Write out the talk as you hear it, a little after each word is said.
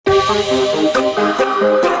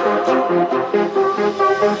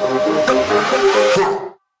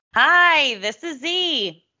Hi, this is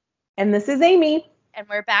Z. And this is Amy. And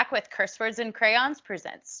we're back with Curse Words and Crayons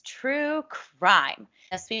Presents True Crime.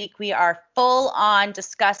 This week we are full on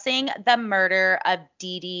discussing the murder of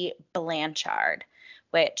Dee Dee Blanchard,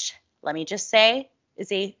 which, let me just say,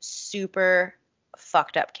 is a super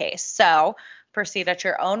fucked up case. So proceed at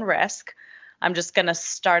your own risk. I'm just going to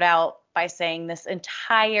start out by saying this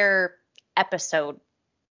entire episode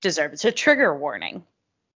deserves a trigger warning.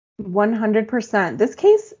 100%. This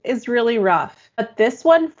case is really rough, but this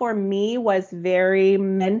one for me was very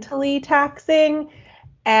mentally taxing.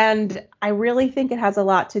 And I really think it has a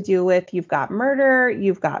lot to do with you've got murder,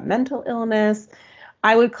 you've got mental illness.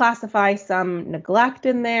 I would classify some neglect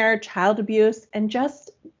in there, child abuse, and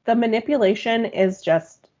just the manipulation is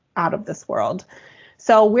just out of this world.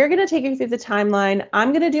 So we're going to take you through the timeline. I'm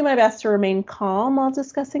going to do my best to remain calm while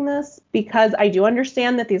discussing this because I do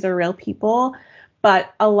understand that these are real people.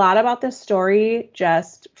 But a lot about this story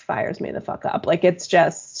just fires me the fuck up. Like, it's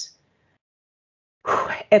just,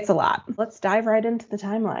 it's a lot. Let's dive right into the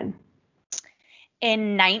timeline.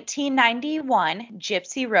 In 1991,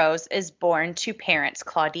 Gypsy Rose is born to parents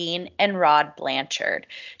Claudine and Rod Blanchard.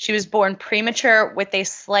 She was born premature with a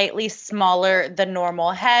slightly smaller than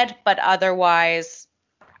normal head, but otherwise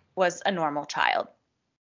was a normal child.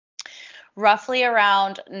 Roughly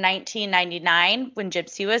around 1999, when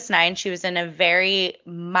Gypsy was 9, she was in a very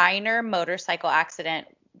minor motorcycle accident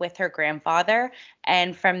with her grandfather,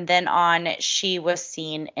 and from then on, she was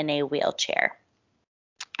seen in a wheelchair.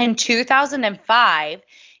 In 2005,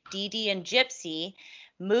 Dee Dee and Gypsy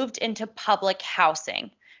moved into public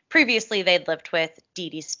housing. Previously, they'd lived with Dee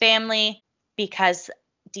Dee's family because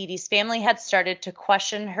Dee Dee's family had started to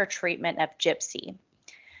question her treatment of Gypsy.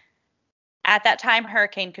 At that time,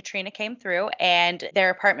 Hurricane Katrina came through and their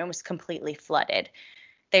apartment was completely flooded.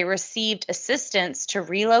 They received assistance to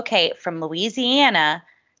relocate from Louisiana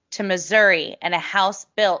to Missouri in a house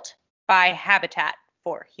built by Habitat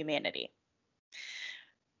for Humanity.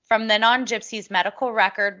 From then on, Gypsy's medical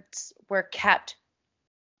records were kept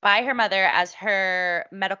by her mother as her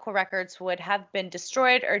medical records would have been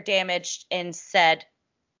destroyed or damaged in said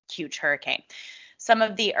huge hurricane. Some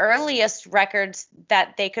of the earliest records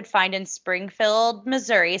that they could find in Springfield,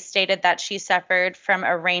 Missouri, stated that she suffered from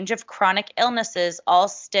a range of chronic illnesses, all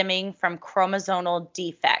stemming from chromosomal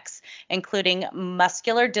defects, including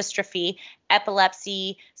muscular dystrophy,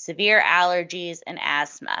 epilepsy, severe allergies, and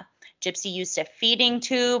asthma. Gypsy used a feeding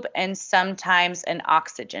tube and sometimes an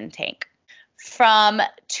oxygen tank. From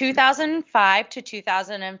 2005 to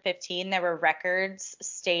 2015, there were records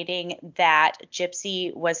stating that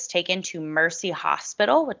Gypsy was taken to Mercy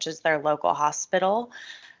Hospital, which is their local hospital,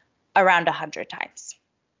 around 100 times.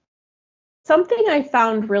 Something I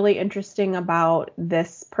found really interesting about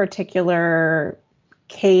this particular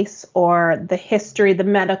case or the history, the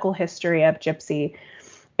medical history of Gypsy,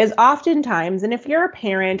 is oftentimes, and if you're a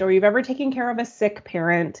parent or you've ever taken care of a sick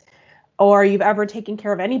parent or you've ever taken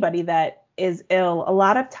care of anybody that is ill, a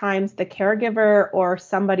lot of times the caregiver or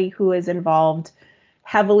somebody who is involved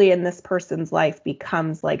heavily in this person's life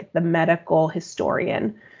becomes like the medical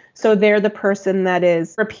historian. So they're the person that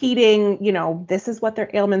is repeating, this is what their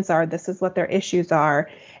ailments are, this is what their issues are.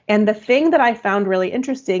 And the thing that I found really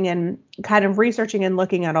interesting in kind of researching and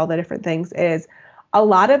looking at all the different things is a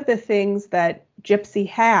lot of the things that Gypsy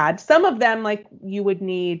had, some of them like you would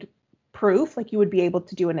need proof, like you would be able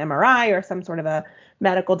to do an MRI or some sort of a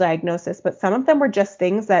medical diagnosis, but some of them were just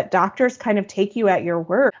things that doctors kind of take you at your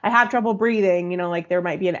word. I have trouble breathing, like there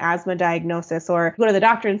might be an asthma diagnosis, or you go to the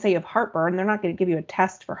doctor and say you have heartburn. They're not going to give you a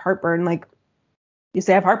test for heartburn. Like you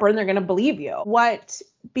say I have heartburn, they're going to believe you. What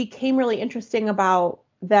became really interesting about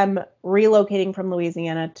them relocating from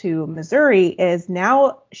Louisiana to Missouri is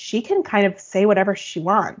now she can kind of say whatever she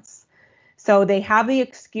wants. So they have the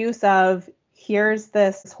excuse of, here's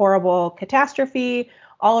this horrible catastrophe,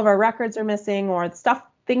 all of our records are missing, or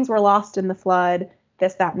things were lost in the flood,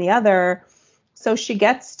 this, that, and the other. So she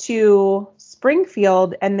gets to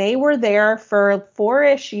Springfield, and they were there for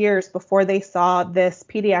 4-ish years before they saw this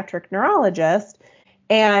pediatric neurologist,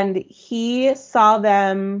 and he saw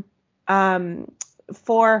them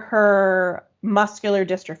for her muscular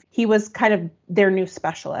dystrophy. He was kind of their new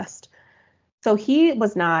specialist. So he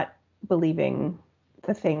was not believing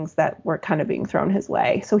the things that were kind of being thrown his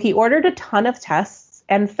way. So he ordered a ton of tests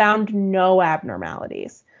and found no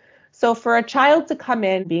abnormalities. So for a child to come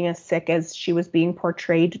in being as sick as she was being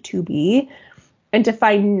portrayed to be and to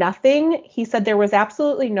find nothing, he said there was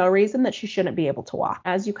absolutely no reason that she shouldn't be able to walk.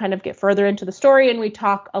 As you kind of get further into the story and we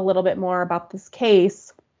talk a little bit more about this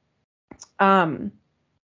case,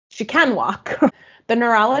 she can walk. The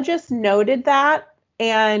neurologist noted that,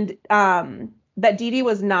 and that Dee Dee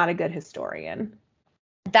was not a good historian.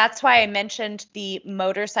 That's why I mentioned the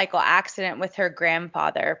motorcycle accident with her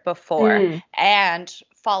grandfather before. And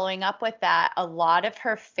following up with that, a lot of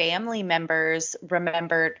her family members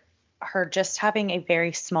remembered her just having a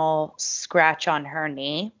very small scratch on her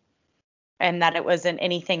knee, and that it wasn't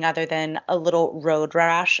anything other than a little road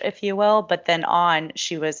rash, if you will. But then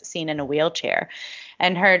she was seen in a wheelchair.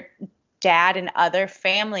 And her dad and other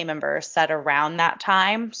family members said around that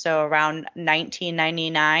time, so around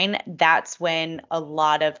 1999, that's when a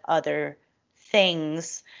lot of other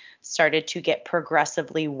things started to get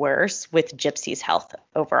progressively worse with Gypsy's health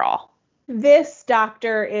overall. This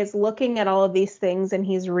doctor is looking at all of these things and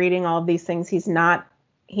he's reading all of these things. He is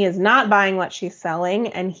not buying what she's selling.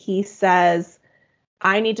 And he says,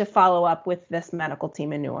 I need to follow up with this medical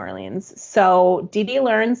team in New Orleans. So Dee Dee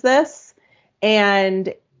learns this,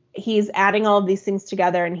 and he's adding all of these things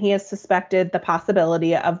together, and he has suspected the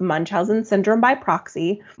possibility of Munchausen syndrome by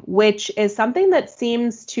proxy, which is something that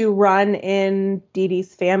seems to run in Dee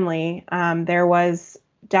Dee's family. There was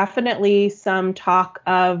definitely some talk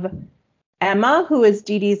of Emma, who is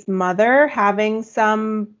Dee Dee's mother, having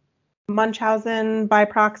some Munchausen by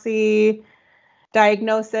proxy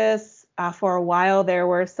diagnosis. For a while, there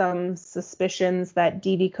were some suspicions that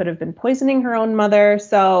Dee Dee could have been poisoning her own mother.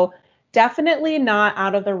 So definitely not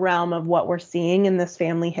out of the realm of what we're seeing in this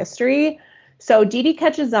family history. So Dee Dee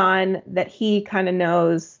catches on that he kind of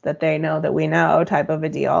knows that they know that we know, type of a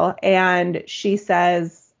deal. And she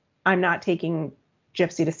says, I'm not taking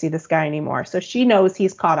Gypsy to see this guy anymore. So she knows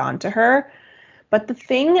he's caught on to her. But the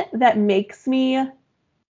thing that makes me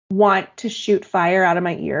want to shoot fire out of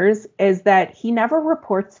my ears is that he never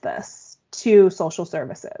reports this to social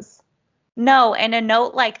services. No, and a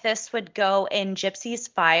note like this would go in Gypsy's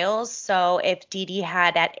files. So if Dee Dee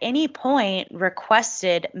had at any point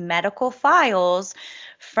requested medical files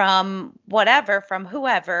from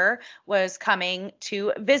whoever was coming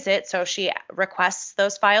to visit, so she requests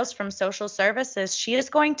those files from social services, she is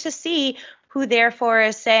going to see who therefore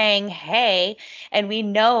is saying, hey, and we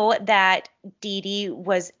know that Dee Dee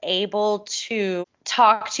was able to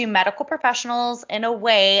talk to medical professionals in a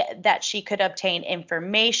way that she could obtain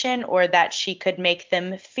information or that she could make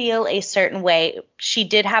them feel a certain way. She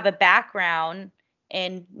did have a background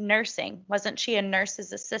in nursing. Wasn't she a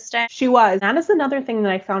nurse's assistant? She was. That is another thing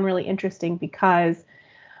that I found really interesting, because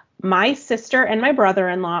my sister and my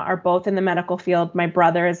brother-in-law are both in the medical field. My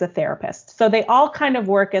brother is a therapist. So they all kind of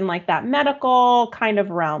work in like that medical kind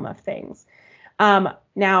of realm of things.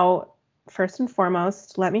 Now, first and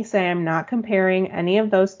foremost, let me say I'm not comparing any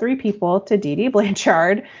of those three people to Dee Dee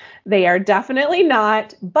Blanchard. They are definitely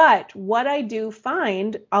not. But what I do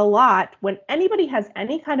find a lot when anybody has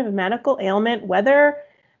any kind of medical ailment, whether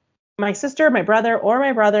my sister, my brother, or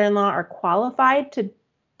my brother-in-law are qualified to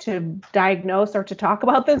diagnose or to talk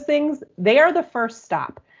about those things, they are the first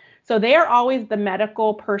stop. So they are always the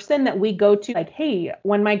medical person that we go to, like, hey,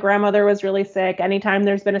 when my grandmother was really sick, anytime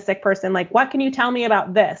there's been a sick person, like, what can you tell me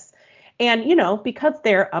about this? And, because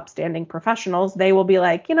they're upstanding professionals, they will be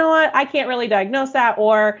like, you know what, I can't really diagnose that,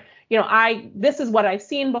 or, this is what I've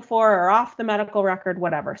seen before, or off the medical record,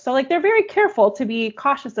 whatever. So like, they're very careful to be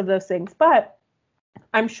cautious of those things. But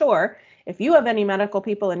I'm sure if you have any medical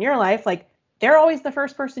people in your life, like, they're always the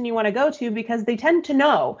first person you want to go to, because they tend to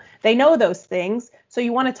know. They know those things, so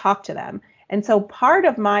you want to talk to them. And so part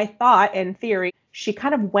of my thought and theory, she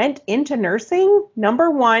kind of went into nursing,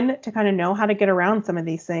 number one, to kind of know how to get around some of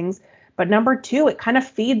these things. But number two, it kind of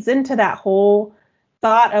feeds into that whole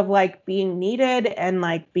thought of like being needed and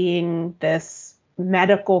like being this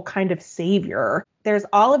medical kind of savior. There's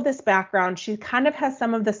all of this background. She kind of has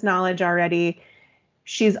some of this knowledge already.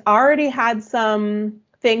 She's already had some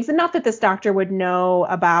things, and not that this doctor would know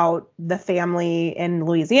about the family in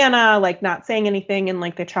Louisiana, like not saying anything and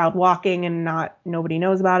like the child walking and nobody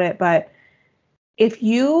knows about it. But if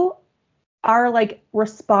you are like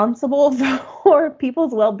responsible for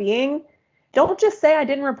people's well-being, don't just say I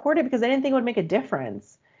didn't report it because I didn't think it would make a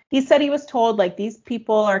difference. He said he was told like these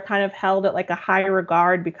people are kind of held at like a high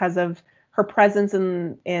regard because of her presence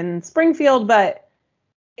in Springfield, but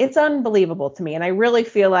it's unbelievable to me. And I really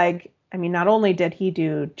feel like, not only did he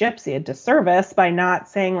do Gypsy a disservice by not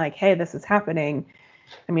saying like, hey, this is happening.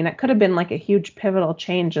 It could have been like a huge pivotal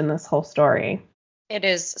change in this whole story. It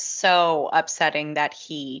is so upsetting that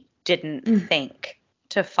he didn't think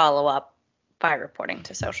to follow up by reporting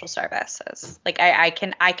to social services. Like I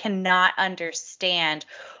cannot understand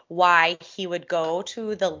why he would go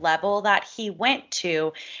to the level that he went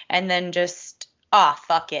to and then just,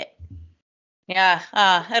 fuck it. Yeah,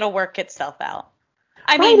 it'll work itself out.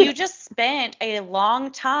 I mean, Right. you just spent a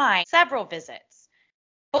long time, several visits,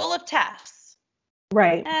 full of tests.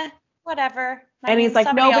 Right. Whatever. I And he's mean, like,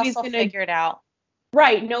 somebody else nobody's will going to, figure it out.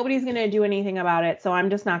 right, nobody's going to do anything about it. So I'm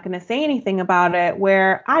just not going to say anything about it.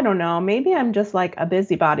 Where I don't know, maybe I'm just like a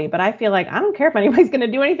busybody, but I feel like I don't care if anybody's going to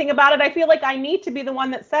do anything about it. I feel like I need to be the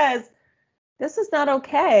one that says, this is not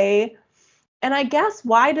okay. And I guess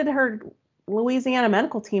why did her Louisiana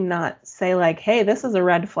medical team not say, like, hey, this is a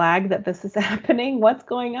red flag that this is happening? What's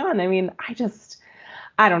going on? I mean,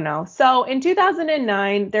 I don't know. So in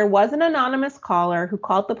 2009, there was an anonymous caller who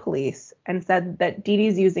called the police and said that Dee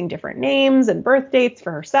Dee's using different names and birth dates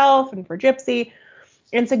for herself and for Gypsy,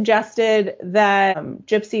 and suggested that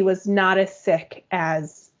Gypsy was not as sick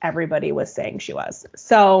as everybody was saying she was.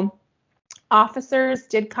 So officers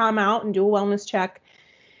did come out and do a wellness check.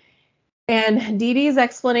 And Dee Dee's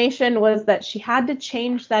explanation was that she had to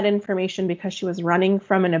change that information because she was running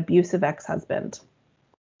from an abusive ex-husband.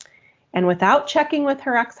 And without checking with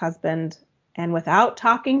her ex-husband and without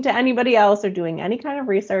talking to anybody else or doing any kind of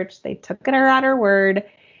research, they took her at her word.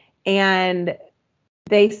 And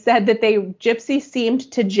they said that Gypsy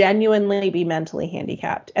seemed to genuinely be mentally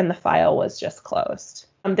handicapped, and the file was just closed.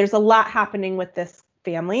 There's a lot happening with this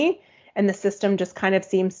family, and the system just kind of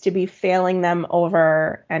seems to be failing them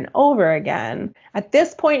over and over again. At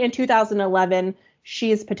this point in 2011,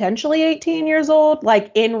 she's potentially 18 years old,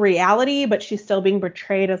 like in reality, but she's still being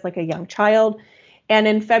portrayed as like a young child. And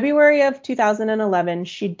in February of 2011,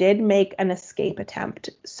 she did make an escape attempt.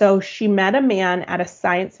 So she met a man at a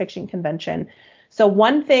science fiction convention. So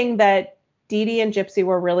one thing that Dee Dee and Gypsy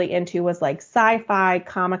were really into was like sci-fi,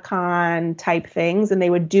 Comic-Con type things. And they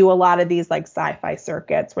would do a lot of these like sci-fi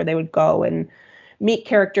circuits where they would go and meet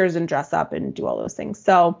characters and dress up and do all those things.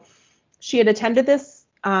 So she had attended this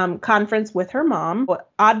conference with her mom.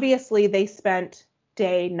 Obviously, they spent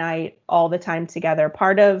day, night, all the time together.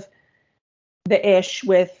 Part of the ish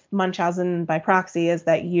with Munchausen by proxy is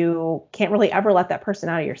that you can't really ever let that person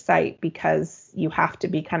out of your sight because you have to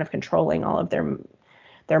be kind of controlling all of their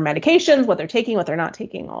medications, what they're taking, what they're not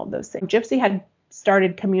taking, all of those things. Gypsy had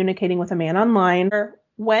started communicating with a man online.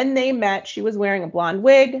 When they met, she was wearing a blonde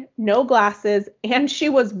wig, no glasses, and she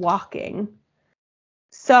was walking.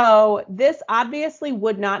 So this obviously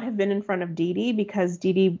would not have been in front of Dee Dee because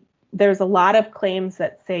Dee Dee, there's a lot of claims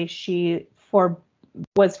that say she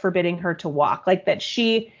was forbidding her to walk. Like that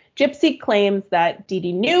Gypsy claims that Dee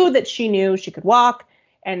Dee knew she could walk.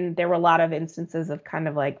 And there were a lot of instances of kind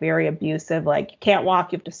of like very abusive, like you can't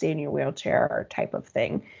walk, you have to stay in your wheelchair type of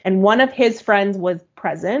thing. And one of his friends was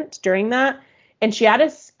present during that. And she had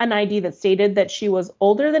an ID that stated that she was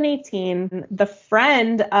older than 18. The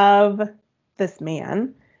friend of this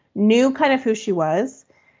man knew kind of who she was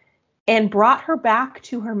and brought her back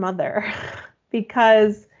to her mother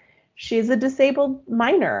because she's a disabled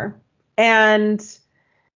minor. And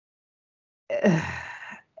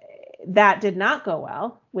that did not go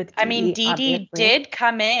well with Dee Dee. I mean, Dee Dee did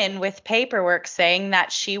come in with paperwork saying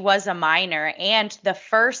that she was a minor. And the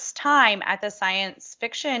first time at the science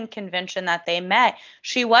fiction convention that they met,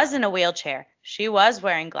 she was in a wheelchair. She was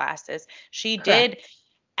wearing glasses. She did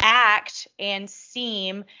act and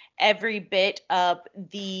seem every bit of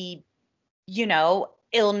the,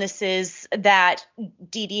 illnesses that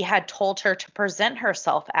Dee Dee had told her to present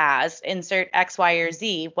herself as, insert X, Y, or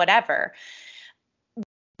Z, whatever.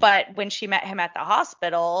 But when she met him at the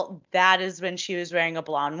hospital, that is when she was wearing a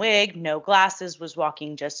blonde wig, no glasses, was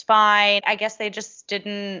walking just fine. I guess they just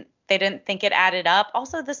didn't think it added up.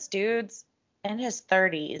 Also, this dude's in his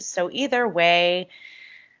 30s. So either way,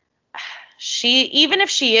 even if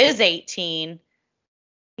she is 18,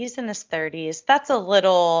 he's in his 30s. That's a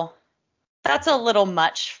little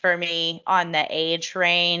much for me on the age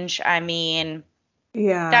range. I mean,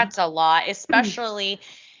 yeah, that's a lot, especially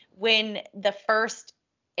when the first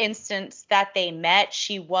instance that they met,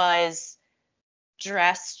 she was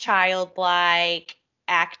dressed childlike,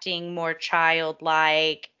 acting more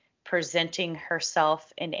childlike, presenting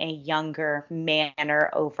herself in a younger manner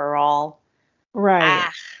overall. Right.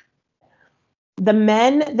 The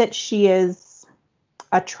men that she is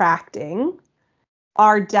attracting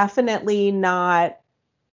are definitely not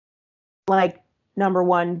like, number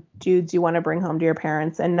one, dudes you want to bring home to your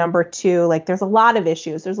parents. And number two, like there's a lot of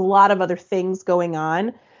issues. There's a lot of other things going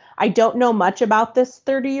on. I don't know much about this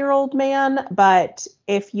 30-year-old man, but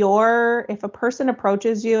if a person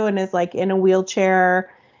approaches you and is like in a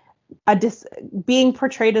wheelchair, being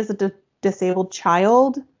portrayed as a disabled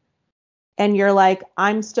child, and you're like,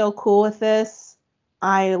 I'm still cool with this,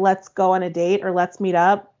 let's go on a date or let's meet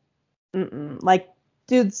up. Like,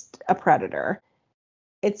 dude's a predator.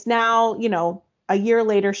 It's now, a year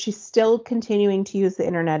later, she's still continuing to use the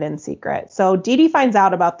internet in secret. So Dee Dee finds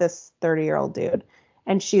out about this 30-year-old dude,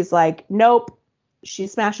 and she's like, nope. She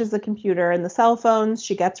smashes the computer and the cell phones.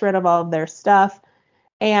 She gets rid of all of their stuff.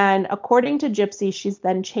 And according to Gypsy, she's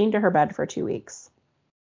then chained to her bed for 2 weeks.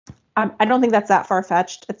 I don't think that's that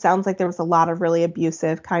far-fetched. It sounds like there was a lot of really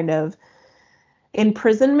abusive kind of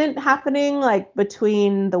imprisonment happening, like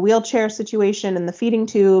between the wheelchair situation and the feeding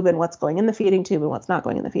tube and what's going in the feeding tube and what's not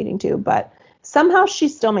going in the feeding tube. But somehow she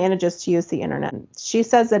still manages to use the internet. She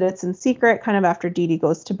says that it's in secret kind of after Dee Dee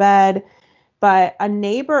goes to bed. But a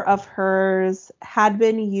neighbor of hers had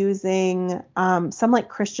been using some like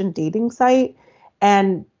Christian dating site,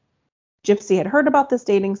 and Gypsy had heard about this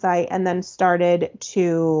dating site and then started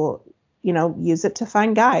to, use it to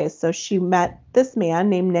find guys. So she met this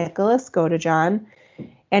man named Nicholas Godejohn,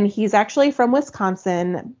 and he's actually from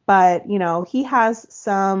Wisconsin, but, he has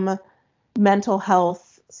some mental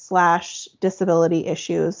health / disability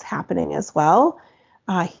issues happening as well.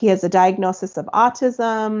 He has a diagnosis of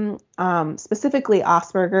autism, specifically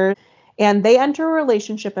Asperger's, and they enter a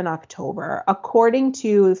relationship in October, according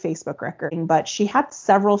to Facebook record. But she had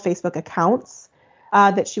several Facebook accounts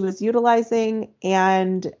that she was utilizing,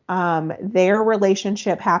 and their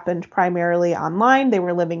relationship happened primarily online. They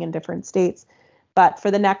were living in different states, but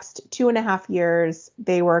for the next 2.5 years,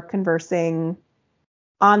 they were conversing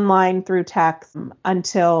online through text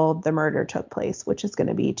until the murder took place, which is going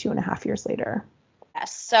to be 2.5 years later.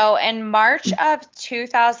 So in March of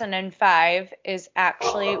 2005 is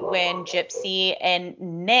actually when Gypsy and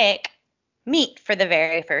Nick meet for the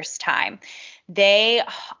very first time. They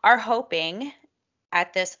are hoping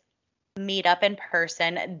at this meetup in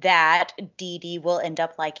person that Dee Dee will end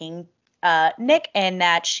up liking Nick, and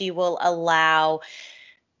that she will allow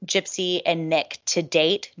Gypsy and Nick to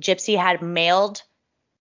date. Gypsy had mailed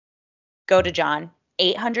Godejohn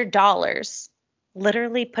 $800.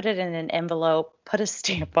 Literally put it in an envelope, put a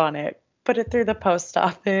stamp on it, put it through the post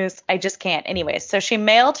office. I just can't. Anyway, so she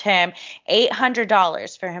mailed him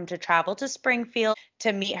 $800 for him to travel to Springfield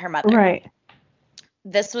to meet her mother. Right.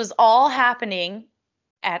 This was all happening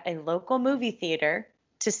at a local movie theater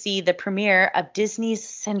to see the premiere of Disney's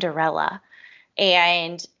Cinderella.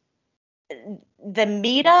 And the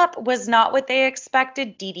meetup was not what they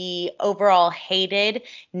expected. Dee Dee overall hated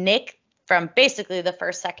Nick from basically the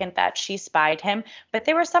first second that she spied him, but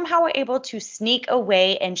they were somehow able to sneak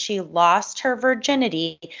away, and she lost her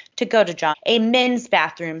virginity to Godejohn, a men's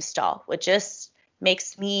bathroom stall, which just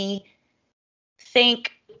makes me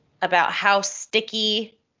think about how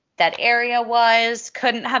sticky that area was.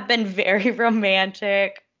 Couldn't have been very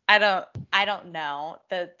romantic. I don't know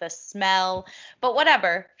the smell, but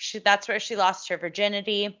whatever. That's where she lost her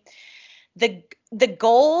virginity. The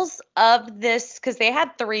goals of this, because they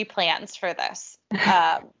had 3 plans for this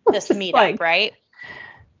this meetup, right?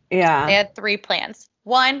 Yeah. They had 3 plans.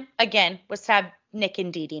 1, again, was to have Nick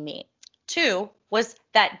and Dee Dee meet. 2 was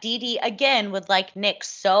that Dee Dee, again, would like Nick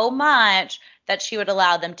so much that she would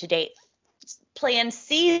allow them to date. Plan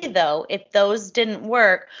C, though, if those didn't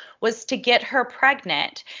work, was to get her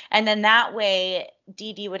pregnant. And then that way,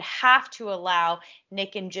 Dee Dee would have to allow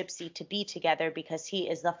Nick and Gypsy to be together because he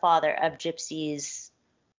is the father of Gypsy's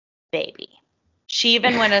baby. She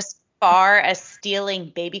even went as far as stealing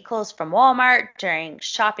baby clothes from Walmart during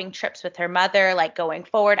shopping trips with her mother. Like going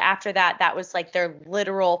forward after that, that was like their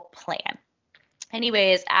literal plan.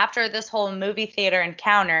 Anyways, after this whole movie theater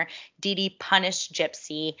encounter, Dee Dee punished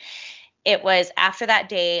Gypsy. It was after that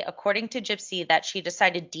day, according to Gypsy, that she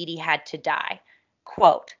decided Dee Dee had to die.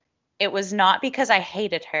 Quote, "It was not because I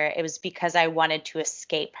hated her. It was because I wanted to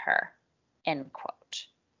escape her." End quote.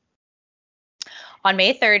 On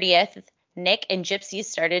May 30th, Nick and Gypsy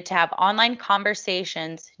started to have online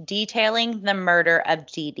conversations detailing the murder of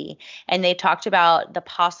Dee Dee. And they talked about the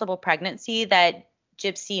possible pregnancy that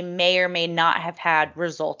Gypsy may or may not have had,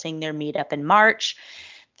 resulting their meetup in March.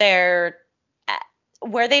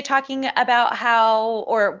 Were they talking about how,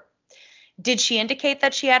 or did she indicate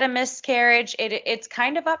that she had a miscarriage? It's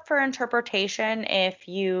kind of up for interpretation if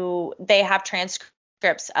they have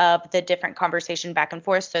transcripts of the different conversation back and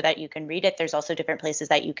forth so that you can read it. There's also different places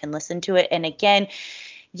that you can listen to it. And again,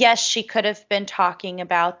 yes, she could have been talking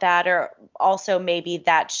about that, or also maybe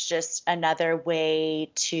that's just another way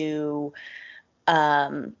to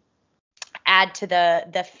add to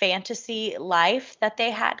the fantasy life that they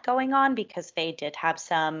had going on, because they did have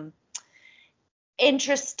some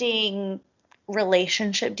interesting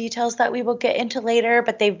relationship details that we will get into later,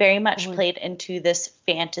 but they very much played into this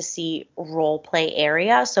fantasy role play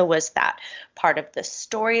area. So was that part of the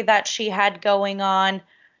story that she had going on?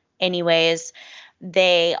 Anyways,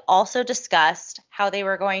 They also discussed how they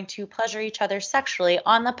were going to pleasure each other sexually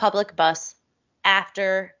on the public bus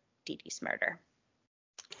after Dee Dee's murder.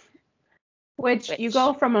 Which you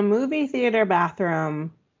go from a movie theater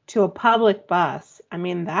bathroom to a public bus. I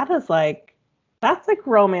mean, that's like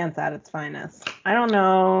romance at its finest. I don't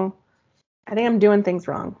know. I think I'm doing things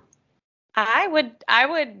wrong. I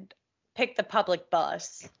would pick the public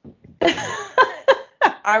bus.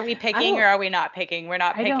 Are we picking or are we not picking? We're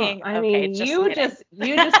not picking. I mean, you just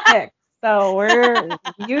picked. So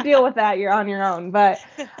you deal with that. You're on your own. But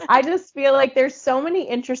I just feel like there's so many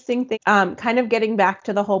interesting things. Kind of getting back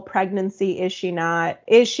to the whole pregnancy, is she not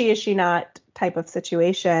type of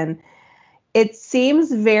situation. It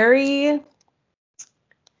seems very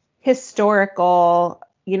historical.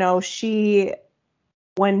 You know,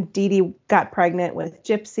 when Dee Dee got pregnant with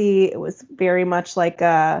Gypsy, it was very much like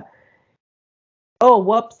a, oh,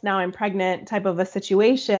 whoops, now I'm pregnant type of a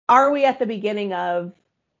situation. Are we at the beginning of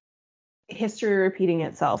history repeating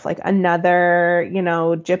itself? Like another,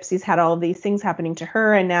 Gypsy's had all these things happening to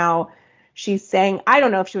her, and now she's saying, I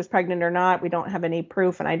don't know if she was pregnant or not. We don't have any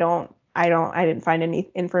proof, and I didn't find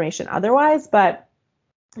any information otherwise, but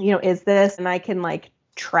is this, and I can like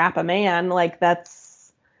trap a man, like that's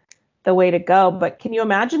the way to go. But can you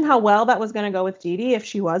imagine how well that was going to go with Dee Dee if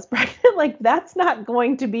she was pregnant? Like, that's not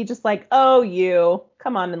going to be just like, oh, you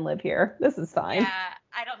come on and live here. This is fine. Yeah,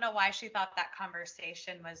 I don't know why she thought that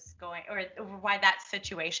conversation was going, or why that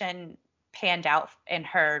situation panned out in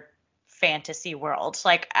her fantasy world.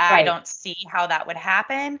 Like, I don't see how that would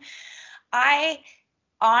happen. I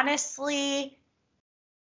honestly,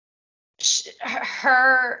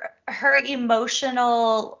 her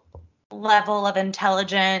emotional level of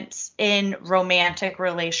intelligence in romantic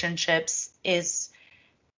relationships is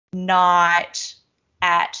not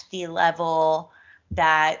at the level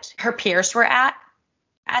that her peers were at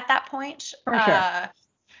that point. For sure.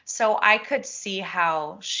 So I could see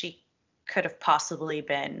how she could have possibly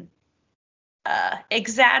been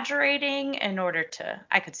exaggerating in order to,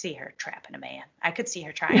 I could see her trapping a man. I could see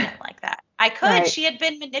her trying it like that. I could. Right. She had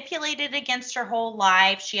been manipulated against her whole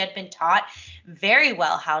life. She had been taught very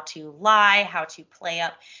well how to lie, how to play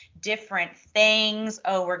up different things.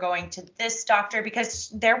 Oh, we're going to this doctor, because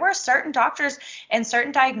there were certain doctors and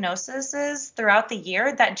certain diagnoses throughout the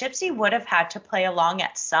year that Gypsy would have had to play along in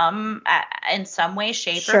some way,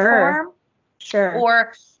 shape, or form. Sure.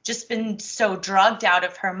 Or just been so drugged out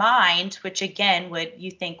of her mind, which again would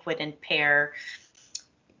impair,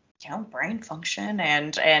 brain function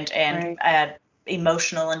and right.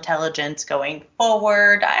 Emotional intelligence going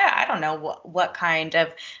forward. I don't know what kind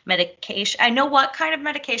of medication. I know what kind of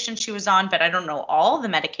medication she was on, but I don't know all the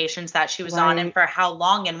medications that she was on and for how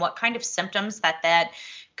long and what kind of symptoms that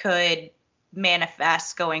could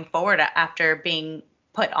manifest going forward after being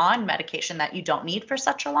put on medication that you don't need for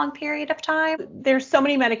such a long period of time. There's so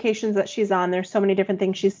many medications that she's on. There's so many different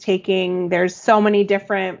things she's taking. There's so many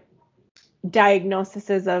different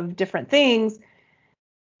diagnoses of different things.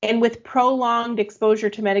 And with prolonged exposure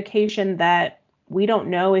to medication that we don't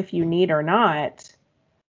know if you need or not,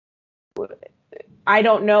 I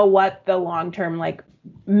don't know what the long-term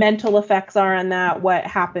mental effects are on that, what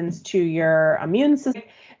happens to your immune system.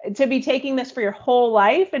 To be taking this for your whole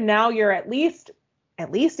life, and now you're at least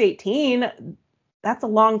 18, that's a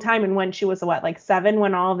long time. And when she was 7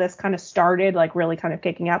 when all of this kind of started, really kind of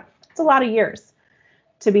kicking up, it's a lot of years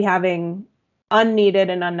to be having unneeded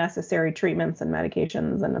and unnecessary treatments and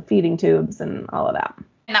medications and feeding tubes and all of that.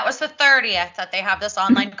 And that was the 30th that they have this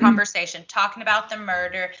online conversation talking about the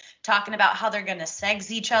murder, talking about how they're going to sex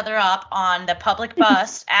each other up on the public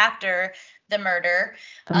bus after the murder.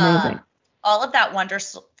 Amazing. All of that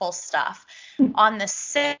wonderful stuff. On the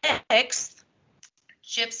 6th,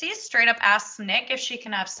 Gypsy straight up asks Nick if she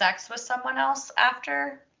can have sex with someone else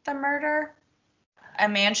after the murder. A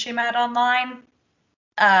man she met online,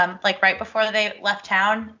 right before they left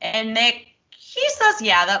town. And Nick, he says,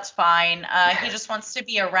 yeah, that's fine. He just wants to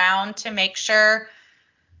be around to make sure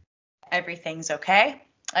everything's okay.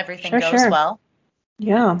 Everything goes well.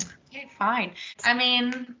 Yeah. Okay, fine. I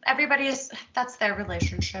mean, that's their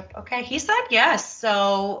relationship. Okay. He said yes.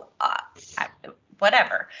 So,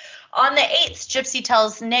 whatever. On the 8th, Gypsy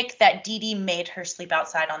tells Nick that Dee Dee made her sleep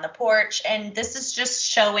outside on the porch. And this is just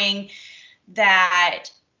showing that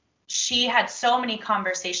she had so many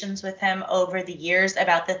conversations with him over the years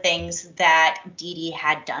about the things that Dee Dee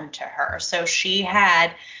had done to her. So she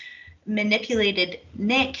had manipulated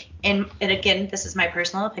Nick, and again, this is my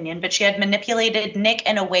personal opinion, but she had manipulated Nick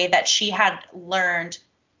in a way that she had learned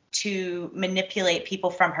to manipulate people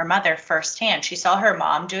from her mother firsthand. She saw her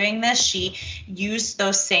mom doing this. She used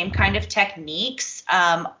those same kind of techniques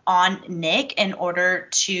on Nick in order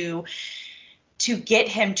to get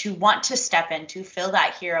him to want to step in, to feel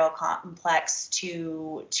that hero complex,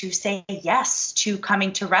 to say yes to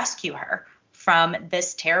coming to rescue her from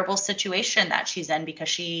this terrible situation that she's in, because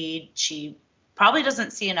she probably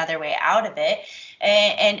doesn't see another way out of it.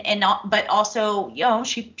 But also, you know,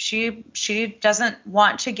 she doesn't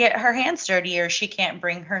want to get her hands dirty, or she can't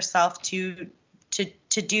bring herself to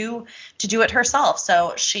do it herself.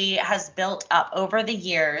 So she has built up over the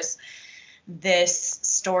years this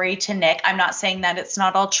story to Nick. I'm not saying that it's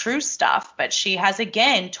not all true stuff, but she has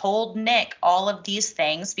again told Nick all of these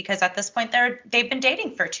things, because at this point they've been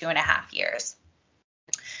dating for 2.5 years.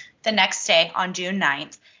 The next day, on June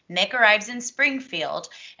 9th, Nick arrives in Springfield,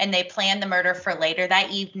 and they plan the murder for later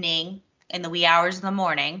that evening in the wee hours of the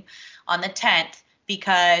morning on the 10th,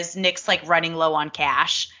 because Nick's like running low on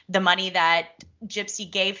cash. The money that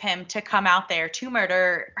Gypsy gave him to come out there to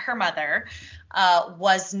murder her mother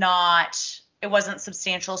wasn't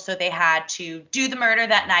substantial, so they had to do the murder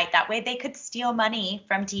that night. That way they could steal money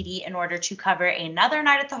from Dee Dee in order to cover another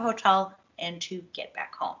night at the hotel and to get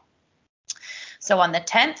back home. So on the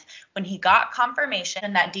 10th, when he got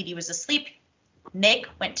confirmation that Dee Dee was asleep, Nick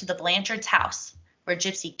went to the Blanchard's house, where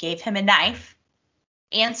Gypsy gave him a knife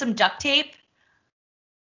and some duct tape.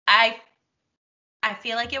 I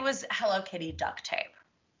feel like it was Hello Kitty duct tape.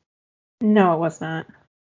 No, it was not.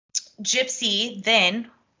 Gypsy then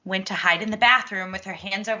went to hide in the bathroom with her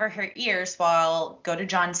hands over her ears while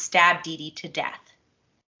Godejohn stabbed Dee Dee to death.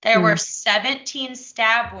 There were 17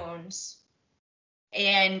 stab wounds,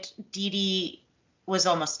 and Dee Dee was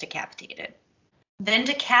almost decapitated. Then,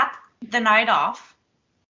 to cap the night off,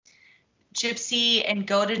 Gypsy and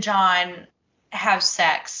Godejohn have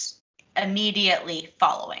sex immediately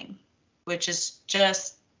following, which is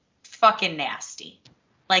just fucking nasty.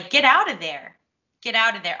 Like, get out of there. Get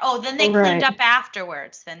out of there. Oh, then they cleaned up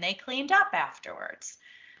afterwards.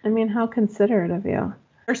 I mean, how considerate of you.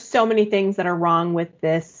 There's so many things that are wrong with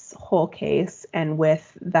this whole case and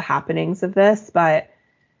with the happenings of this, but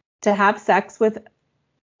to have sex with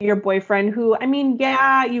your boyfriend who, I mean,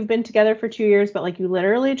 yeah, you've been together for 2 years, but like you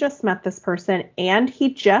literally just met this person and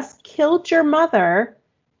he just killed your mother,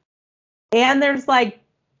 and there's like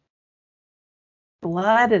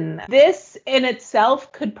blood, and this in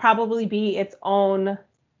itself could probably be its own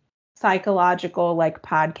psychological like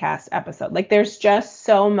podcast episode. Like there's just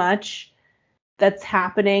so much that's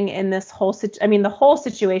happening in this whole the whole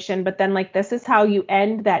situation, but then like this is how you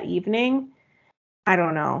end that evening. I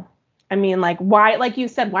don't know. I mean, like, why, like you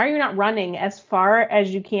said, why are you not running as far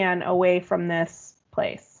as you can away from this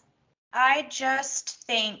place? I just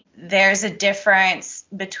think there's a difference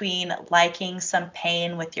between liking some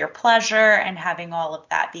pain with your pleasure and having all of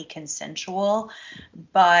that be consensual,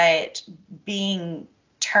 but being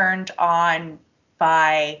turned on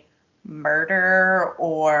by murder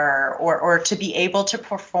or to be able to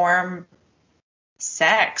perform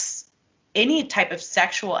sex, any type of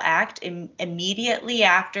sexual act immediately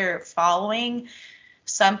after following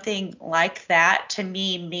something like that, to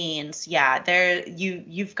me means, yeah,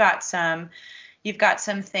 you've got some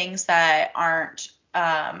things that aren't,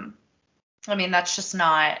 I mean, that's just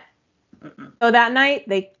not. So that night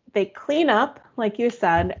they clean up, like you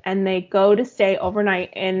said, and they go to stay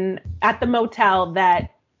overnight at the motel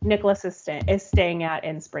that Nicholas is staying at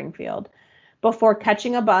in Springfield before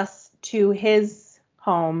catching a bus to his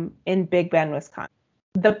home in Big Bend, Wisconsin.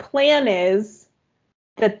 The plan is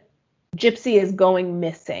that Gypsy is going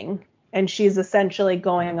missing, and she's essentially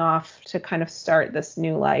going off to kind of start this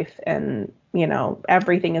new life, and, you know,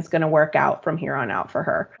 everything is going to work out from here on out for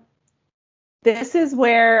her. This is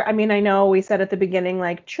where, I mean, I know we said at the beginning,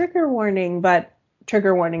 like, trigger warning, but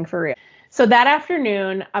trigger warning for real. So that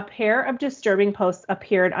afternoon, a pair of disturbing posts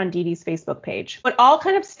appeared on Dee Dee's Facebook page, but all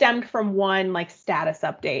kind of stemmed from one, like, status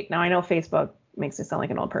update. Now, I know Facebook makes me sound like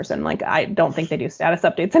an old person. Like, I don't think they do status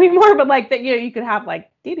updates anymore, but like that, you know, you could have like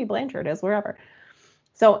Dee Dee Blanchard is wherever.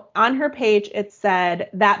 So on her page, it said,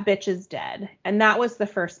 "That bitch is dead." And that was the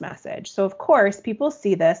first message. So of course people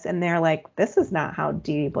see this and they're like, this is not how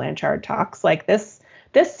Dee Dee Blanchard talks. Like this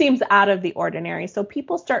seems out of the ordinary. So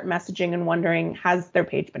people start messaging and wondering, has their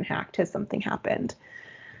page been hacked? Has something happened?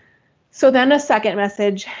 So then a second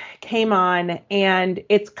message came on, and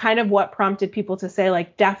it's kind of what prompted people to say,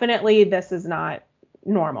 like, definitely this is not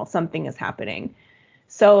normal. Something is happening.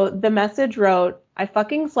 So the message wrote, "I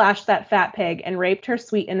fucking slashed that fat pig and raped her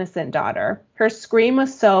sweet innocent daughter. Her scream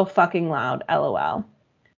was so fucking loud, LOL."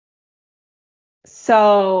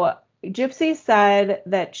 So Gypsy said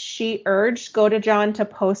that she urged Godejohn to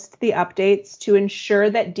post the updates to ensure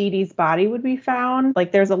that Dee Dee's body would be found.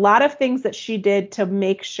 Like, there's a lot of things that she did to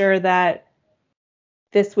make sure that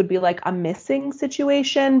this would be like a missing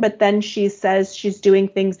situation. But then she says she's doing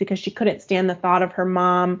things because she couldn't stand the thought of her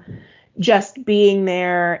mom just being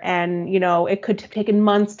there. And, you know, it could have taken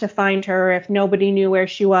months to find her if nobody knew where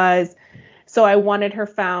she was. So I wanted her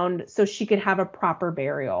found so she could have a proper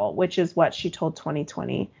burial, which is what she told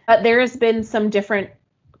 2020. But there has been some different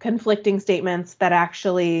conflicting statements that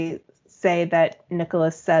actually say that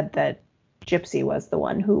Nicholas said that Gypsy was the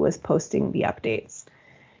one who was posting the updates.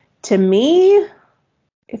 To me,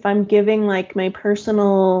 if I'm giving like my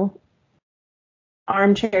personal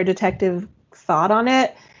armchair detective thought on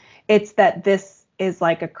it, it's that this is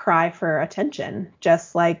like a cry for attention,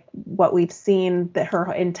 just like what we've seen that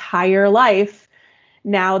her entire life.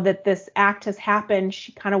 Now that this act has happened,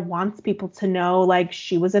 she kind of wants people to know like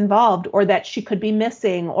she was involved, or that she could be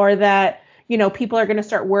missing, or that, you know, people are going to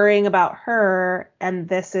start worrying about her. And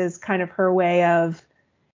this is kind of her way of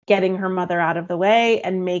getting her mother out of the way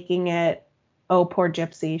and making it, oh, poor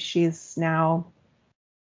Gypsy, she's now,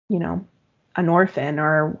 you know, an orphan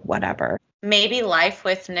or whatever. Maybe life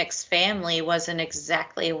with Nick's family wasn't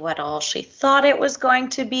exactly what all she thought it was going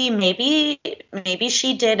to be. Maybe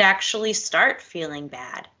she did actually start feeling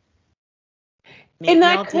bad. Maybe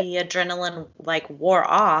all the adrenaline like wore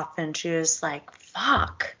off and she was like,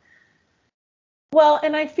 fuck. Well,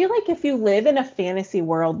 and I feel like if you live in a fantasy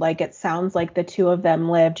world, like it sounds like the two of them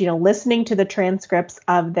lived, you know, listening to the transcripts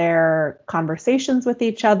of their conversations with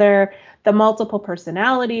each other, the multiple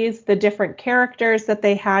personalities, the different characters that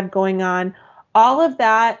they had going on, all of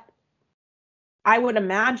that, I would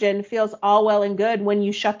imagine, feels all well and good when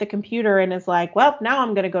you shut the computer and is like, well, now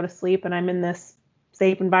I'm going to go to sleep and I'm in this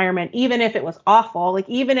safe environment, even if it was awful, like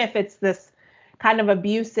even if it's this kind of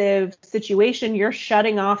abusive situation, you're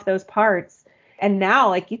shutting off those parts. And now,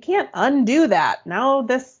 like, you can't undo that. Now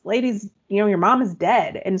this lady's, you know, your mom is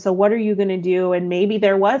dead. And so what are you going to do? And maybe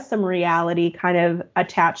there was some reality kind of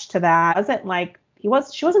attached to that. It wasn't like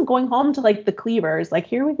she wasn't going home to like the Cleavers. Like,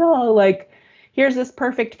 here we go. Like, here's this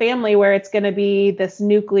perfect family where it's going to be this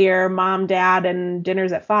nuclear mom, dad, and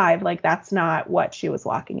dinners at 5. Like, that's not what she was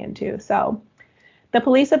walking into. So the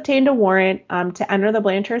police obtained a warrant to enter the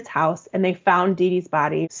Blanchards' house, and they found Dee Dee's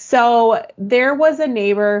body. So there was a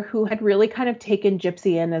neighbor who had really kind of taken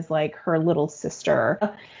Gypsy in as like her little sister.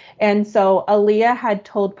 And so Aaliyah had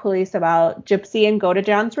told police about Gypsy and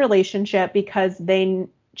Godejohn's relationship because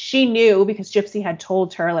she knew, because Gypsy had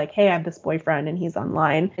told her like, hey, I have this boyfriend and he's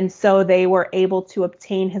online. And so they were able to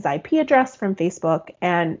obtain his IP address from Facebook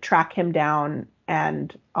and track him down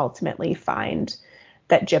and ultimately find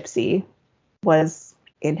that Gypsy was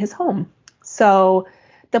in his home. So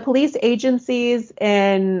the police agencies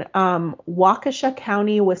in Waukesha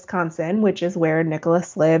County, Wisconsin, which is where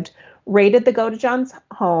Nicholas lived, raided the Godejohn's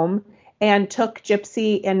home and took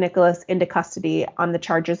Gypsy and Nicholas into custody on the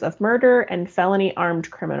charges of murder and felony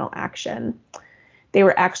armed criminal action. They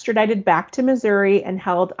were extradited back to Missouri and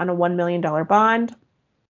held on a $1 million bond.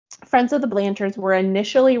 Friends of the Blanchards were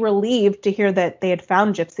initially relieved to hear that they had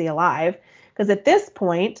found Gypsy alive, because at this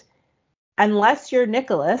point, unless you're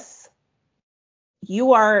Nicholas,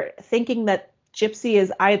 you are thinking that Gypsy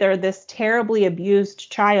is either this terribly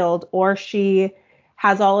abused child or she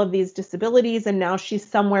has all of these disabilities and now she's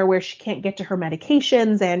somewhere where she can't get to her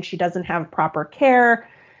medications and she doesn't have proper care.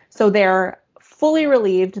 So they're fully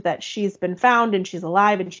relieved that she's been found and she's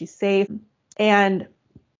alive and she's safe. And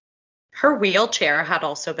her wheelchair had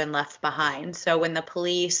also been left behind. So when the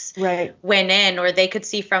police went in, or they could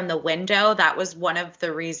see from the window, that was one of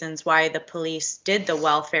the reasons why the police did the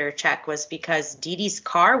welfare check, was because Dee Dee's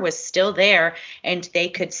car was still there and they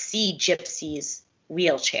could see Gypsy's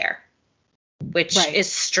wheelchair, which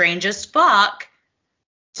is strange as fuck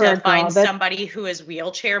to find somebody who is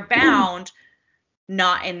wheelchair bound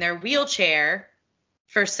not in their wheelchair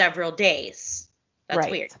for several days.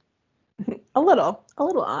 That's weird. A little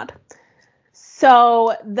odd.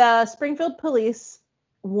 So the Springfield police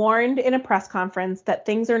warned in a press conference that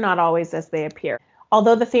things are not always as they appear.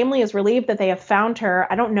 Although the family is relieved that they have found her,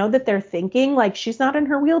 I don't know that they're thinking like she's not in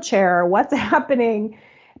her wheelchair or what's happening.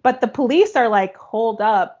 But the police are like, hold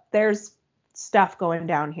up, there's stuff going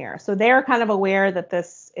down here. So they're kind of aware that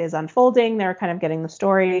this is unfolding. They're kind of getting the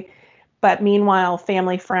story. But meanwhile,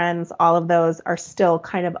 family, friends, all of those are still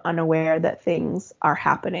kind of unaware that things are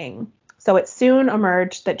happening. So it soon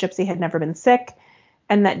emerged that Gypsy had never been sick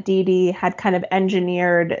and that Dee Dee had kind of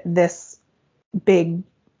engineered this big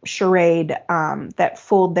charade that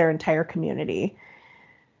fooled their entire community.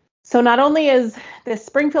 So not only is the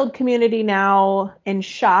Springfield community now in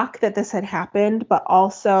shock that this had happened, but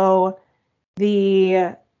also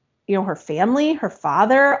the, her family, her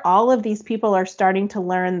father, all of these people are starting to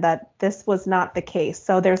learn that this was not the case.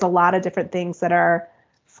 So there's a lot of different things that are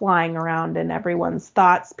flying around in everyone's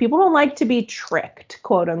thoughts. People don't like to be tricked,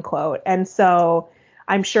 quote unquote. And so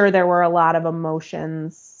I'm sure there were a lot of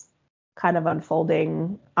emotions kind of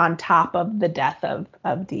unfolding on top of the death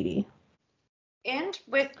of Dee Dee. And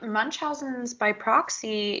with Munchausen's by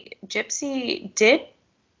proxy, Gypsy did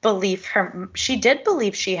believe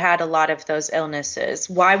she had a lot of those illnesses.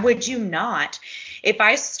 Why would you not? If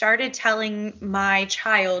I started telling my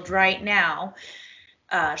child right now,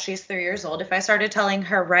 she's 3 years old, if I started telling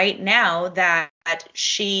her right now that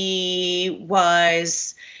she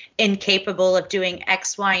was incapable of doing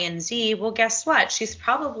X, Y, and Z, well, guess what? She's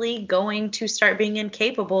probably going to start being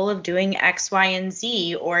incapable of doing X, Y, and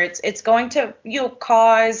Z, or it's going to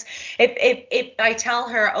cause. If I tell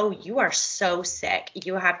her, oh, you are so sick,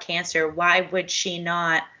 you have cancer, why would she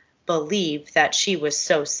not believe that she was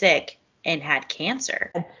so sick and had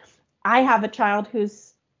cancer? I have a child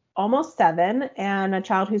who's almost 7 and a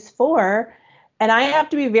child who's 4. And I have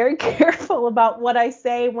to be very careful about what I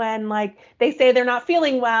say when, like, they say they're not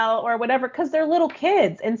feeling well or whatever, because they're little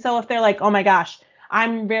kids. And so if they're like, oh my gosh,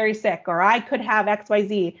 I'm very sick, or I could have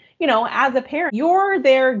XYZ, as a parent, you're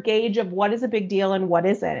their gauge of what is a big deal and what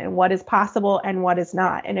isn't, and what is possible and what is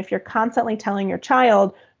not. And if you're constantly telling your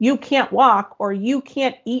child you can't walk or you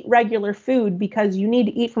can't eat regular food because you need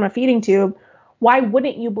to eat from a feeding tube, why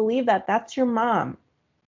wouldn't you believe that? That's your mom.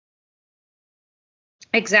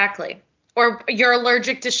 Exactly. Or you're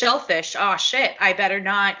allergic to shellfish. Oh shit, I better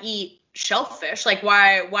not eat shellfish. Like,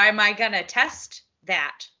 why am I gonna test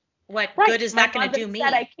that? What good is that gonna do me?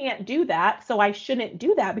 Said I can't do that, so I shouldn't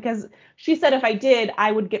do that, because she said if I did, I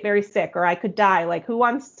would get very sick or I could die. Like, who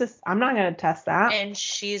wants to? I'm not gonna test that. And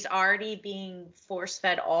she's already being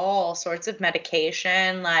force-fed all sorts of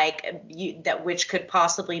medication, like that, which could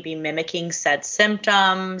possibly be mimicking said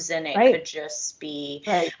symptoms, and it could just be.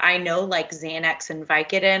 Right. I know, like Xanax and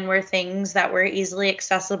Vicodin were things that were easily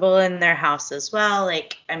accessible in their house as well.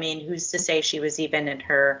 Like, I mean, who's to say she was even in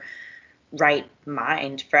her right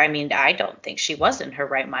mind? I don't think she was in her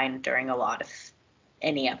right mind during a lot of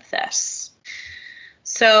any of this.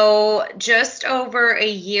 So just over a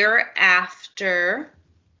year after,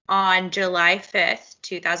 on July 5th,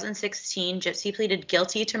 2016, Gypsy pleaded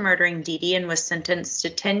guilty to murdering Dee Dee and was sentenced to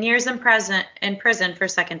 10 years in prison for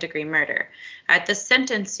second-degree murder. At the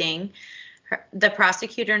sentencing, the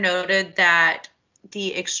prosecutor noted that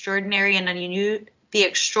the extraordinary and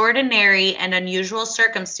unusual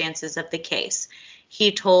circumstances of the case.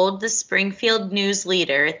 He told the Springfield News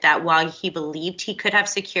Leader that while he believed he could have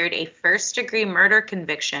secured a first-degree murder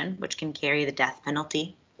conviction, which can carry the death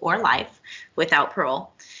penalty or life without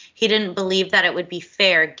parole, he didn't believe that it would be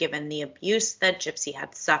fair given the abuse that Gypsy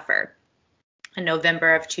had suffered. In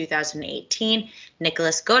November of 2018,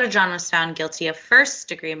 Nicholas Godejohn was found guilty of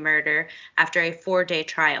first-degree murder after a 4-day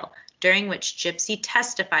trial, during which Gypsy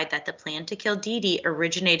testified that the plan to kill Dee Dee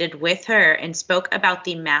originated with her and spoke about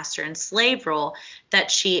the master and slave role that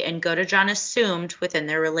she and Godejohn assumed within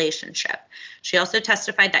their relationship. She also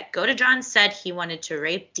testified that Godejohn said he wanted to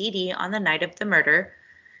rape Dee Dee on the night of the murder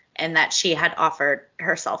and that she had offered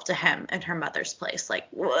herself to him in her mother's place. Like,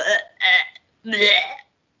 what?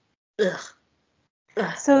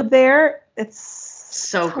 So there, it's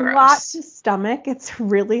so gross. A lot to stomach. It's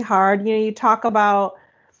really hard. You talk about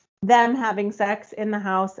them having sex in the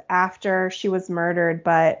house after she was murdered,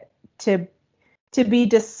 but to be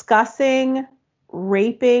discussing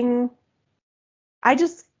raping, I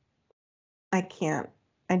just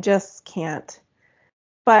can't.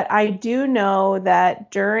 But I do know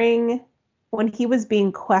that when he was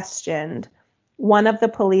being questioned, one of the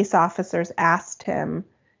police officers asked him,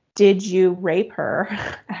 "Did you rape her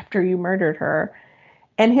after you murdered her?"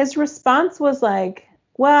 And his response was like,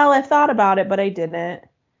 "Well, I thought about it, but I didn't."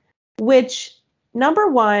 Which, number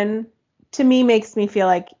one, to me makes me feel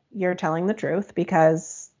like you're telling the truth,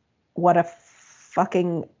 because what a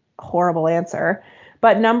fucking horrible answer.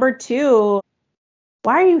 But number two,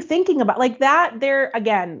 why are you thinking about like that? There,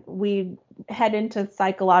 again, we head into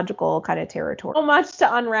psychological kind of territory. So much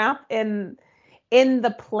to unwrap in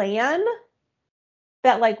the plan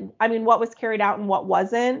that, like, I mean, what was carried out and what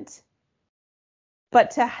wasn't.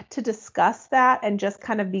 But to discuss that and just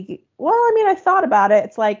kind of be, well, I mean, I thought about it.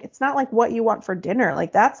 It's like, it's not like what you want for dinner.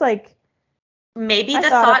 Like, that's like. Maybe the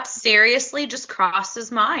thought seriously just crossed his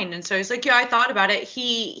mind. And so he's like, yeah, I thought about it.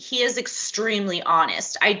 He is extremely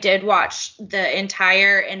honest. I did watch the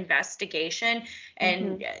entire investigation,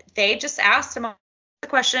 and they just asked him the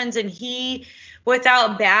questions, and he,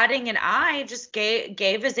 without batting an eye, just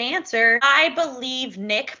gave his answer. I believe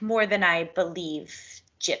Nick more than I believe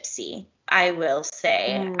Gypsy, I will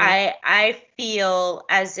say. I feel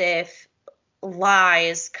as if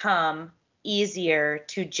lies come easier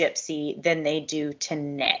to Gypsy than they do to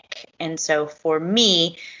Nick. And so for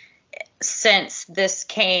me, since this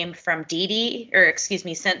came from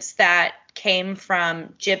since that came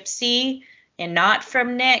from Gypsy and not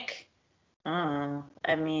from Nick,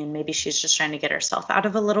 I mean, maybe she's just trying to get herself out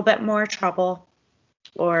of a little bit more trouble.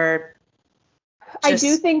 Or I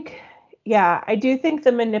do think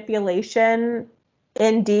the manipulation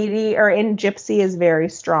in Dee Dee or in Gypsy is very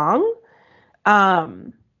strong.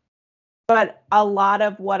 But a lot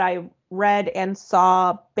of what I read and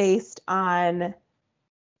saw based on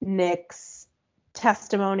Nick's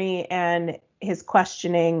testimony and his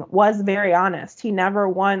questioning was very honest. He never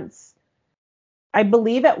once, I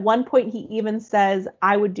believe at one point he even says,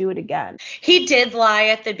 I would do it again. He did lie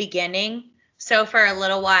at the beginning. So for a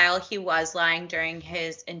little while he was lying during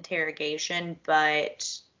his interrogation,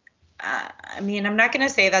 but I mean, I'm not going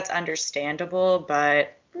to say that's understandable,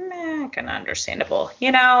 but kind of understandable,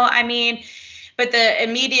 I mean, but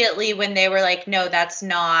immediately when they were like, no, that's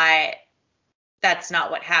not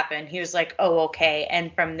what happened, he was like, oh, okay.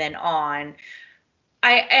 And from then on,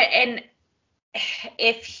 and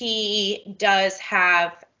if he does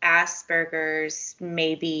have Asperger's,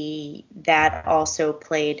 maybe that also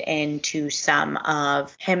played into some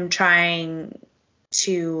of him trying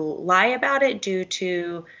to lie about it due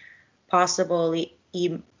to possibly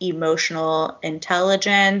emotional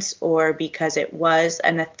intelligence, or because it was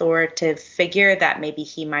an authoritative figure that maybe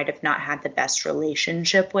he might have not had the best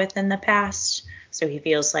relationship with in the past. So he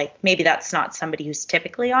feels like maybe that's not somebody who's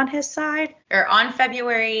typically on his side. Or on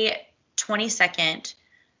February 22nd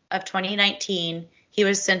of 2019, he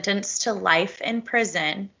was sentenced to life in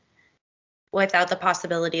prison without the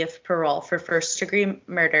possibility of parole for first-degree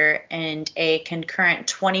murder and a concurrent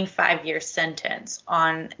 25-year sentence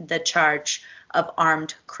on the charge of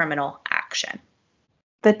armed criminal action.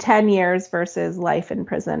 The 10 years versus life in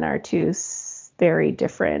prison are two very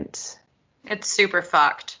different. It's super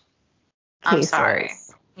fucked. Cases. I'm sorry.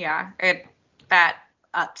 Yeah, that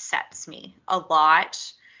upsets me a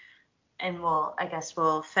lot. And I guess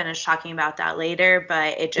we'll finish talking about that later,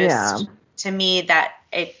 but it just, to me, that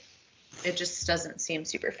it just doesn't seem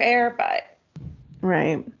super fair, but.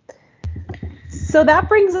 Right. So that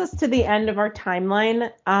brings us to the end of our timeline.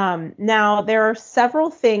 Now, there are several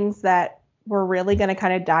things that we're really going to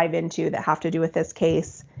kind of dive into that have to do with this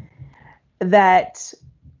case that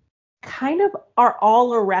kind of are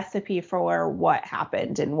all a recipe for what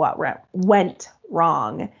happened and what went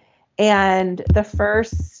wrong. And the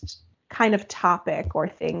first kind of topic or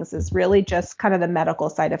things is really just kind of the medical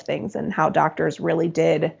side of things and how doctors really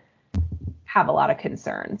did have a lot of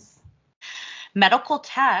concerns. Medical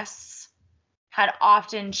tests had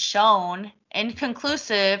often shown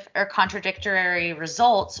inconclusive or contradictory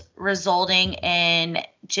results, resulting in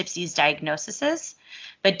Gypsy's diagnoses.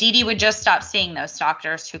 But Dee Dee would just stop seeing those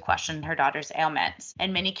doctors who questioned her daughter's ailments.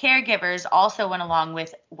 And many caregivers also went along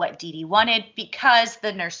with what Dee Dee wanted because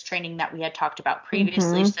the nurse training that we had talked about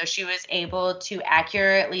previously. So she was able to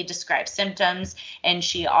accurately describe symptoms, and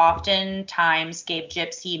she oftentimes gave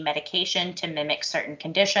Gypsy medication to mimic certain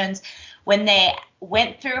conditions. When they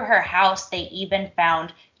went through her house, they even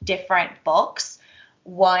found different books.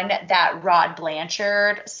 One that Rod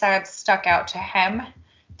Blanchard said stuck out to him,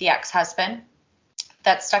 the ex-husband,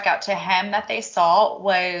 that stuck out to him that they saw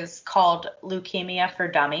was called Leukemia for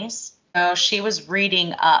Dummies. So she was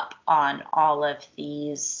reading up on all of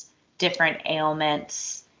these different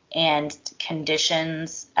ailments and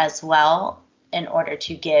conditions as well in order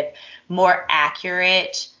to give more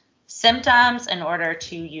accurate symptoms, in order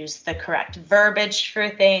to use the correct verbiage for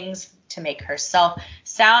things, to make herself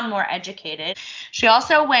sound more educated. She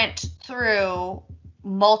also went through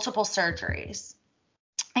multiple surgeries,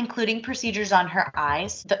 including procedures on her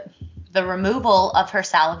eyes, the removal of her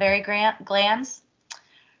salivary glands.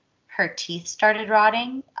 Her teeth started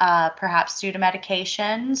rotting, perhaps due to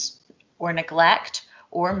medications or neglect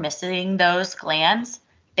or missing those glands.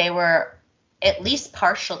 They were at least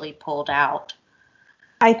partially pulled out.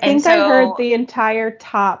 I think I heard the entire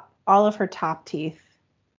all of her top teeth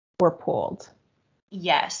were pulled.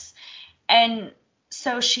 Yes. And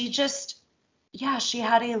so she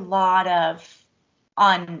had a lot of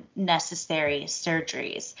unnecessary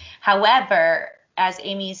surgeries. However, as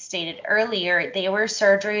Amy stated earlier, they were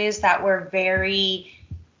surgeries that were very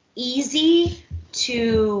easy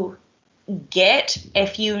to get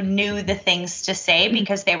if you knew the things to say,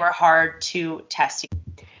 because they were hard to test.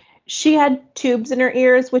 She had tubes in her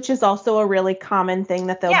ears, which is also a really common thing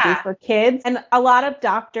that they'll do for kids. And a lot of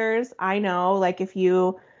doctors, I know, like if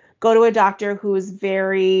you go to a doctor who's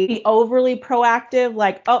very overly proactive,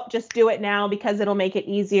 like, oh, just do it now because it'll make it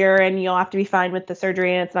easier and you'll have to be fine with the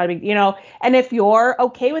surgery and it's not a big, and if you're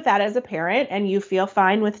okay with that as a parent and you feel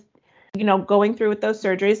fine with, going through with those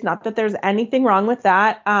surgeries, not that there's anything wrong with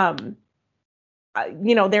that. There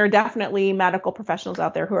are definitely medical professionals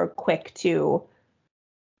out there who are quick to,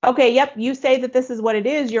 okay, yep, you say that this is what it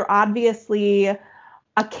is. You're obviously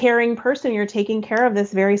a caring person. You're taking care of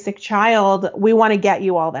this very sick child. We want to get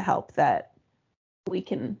you all the help that we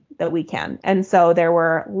can. And so there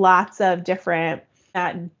were lots of different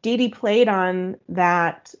that Dee Dee played on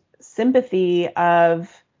that sympathy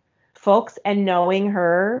of folks and knowing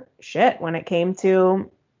her shit when it came to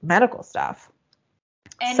medical stuff.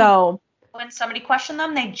 And so when somebody questioned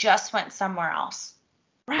them, they just went somewhere else.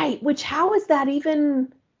 Right. Which, how is that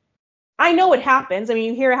even? I know it happens. I mean,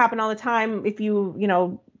 you hear it happen all the time. If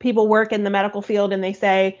people work in the medical field and they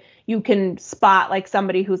say you can spot like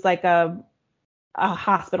somebody who's like a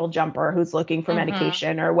hospital jumper who's looking for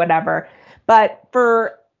medication or whatever. But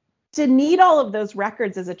to need all of those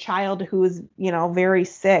records as a child who's, very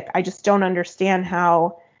sick, I just don't understand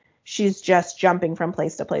how she's just jumping from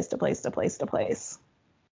place to place to place to place to place.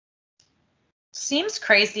 Seems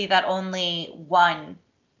crazy that only one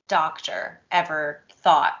doctor ever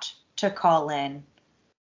thought to call in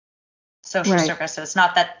social services.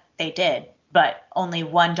 Not that they did, but only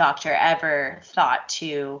one doctor ever thought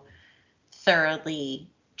to thoroughly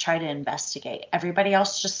try to investigate. Everybody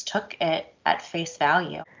else just took it at face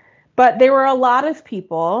value. But there were a lot of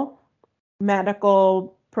people,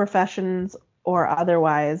 medical professions or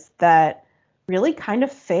otherwise, that really kind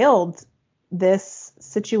of failed this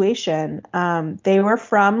situation. They were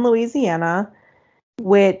from Louisiana,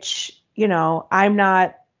 which, I'm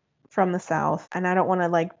not from the South, and I don't want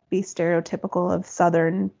to be stereotypical of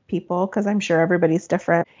Southern people because I'm sure everybody's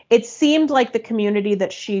different. It seemed like the community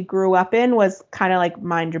that she grew up in was kind of like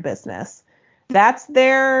mind your business. That's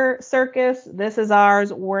their circus. This is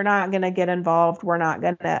ours. We're not going to get involved. We're not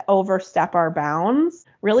going to overstep our bounds.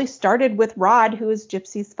 Really started with Rod, who is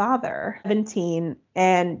Gypsy's father, 17,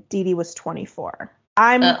 and Dee Dee was 24.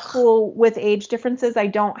 I'm cool with age differences. I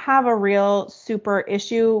don't have a real super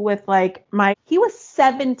issue with he was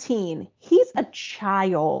 17. He's a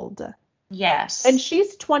child. Yes. And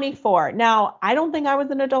she's 24. Now, I don't think I was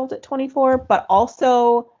an adult at 24, but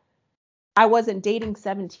also I wasn't dating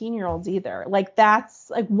 17-year-olds either.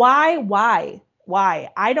 That's why?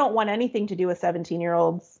 I don't want anything to do with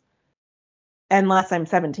 17-year-olds unless I'm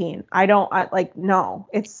 17. No,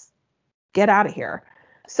 it's get out of here.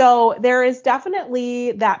 So there is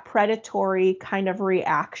definitely that predatory kind of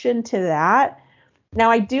reaction to that. Now,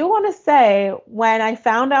 I do want to say when I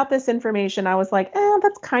found out this information, I was like,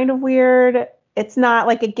 that's kind of weird. It's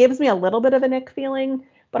not it gives me a little bit of an ick feeling,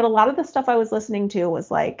 but a lot of the stuff I was listening to was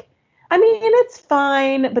it's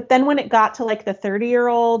fine. But then when it got to the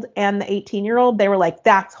 30-year-old and the 18-year-old, they were like,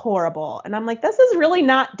 that's horrible. And I'm like, this is really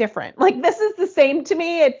not different. This is the same to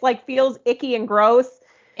me. It's feels icky and gross.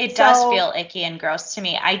 It does feel icky and gross to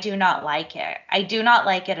me. I do not like it. I do not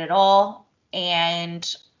like it at all.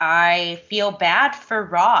 And I feel bad for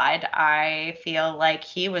Rod. I feel like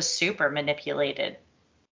he was super manipulated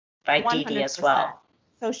by Dee Dee as well.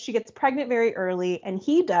 So she gets pregnant very early, and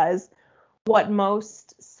he does what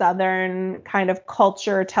most Southern kind of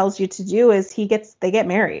culture tells you to do is they get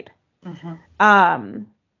married. Mm-hmm.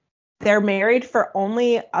 They're married for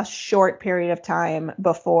only a short period of time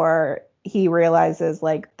before he realizes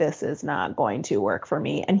this is not going to work for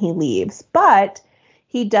me, and he leaves. But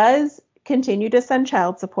he does continue to send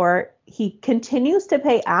child support. He continues to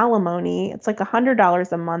pay alimony. It's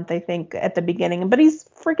 $100 a month, I think, at the beginning. But he's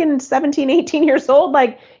freaking 17, 18 years old.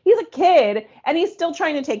 He's a kid, and he's still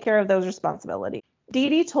trying to take care of those responsibilities. Dee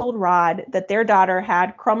Dee told Rod that their daughter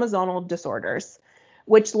had chromosomal disorders,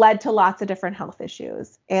 which led to lots of different health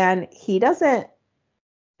issues. And he doesn't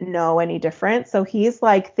know any different. So he's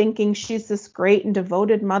thinking she's this great and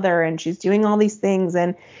devoted mother and she's doing all these things,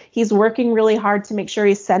 and he's working really hard to make sure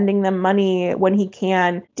he's sending them money when he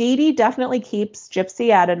can. Dee Dee definitely keeps Gypsy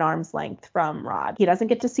at an arm's length from Rod. He doesn't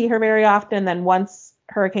get to see her very often. Then once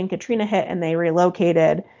Hurricane Katrina hit and they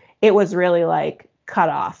relocated, it was really cut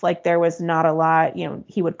off. There was not a lot,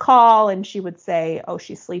 he would call and she would say, oh,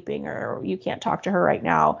 she's sleeping, or you can't talk to her right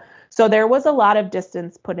now. So there was a lot of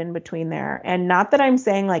distance put in between there. And not that I'm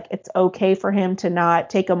saying it's okay for him to not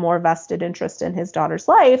take a more vested interest in his daughter's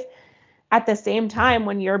life. At the same time,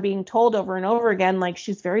 when you're being told over and over again,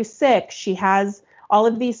 she's very sick, she has all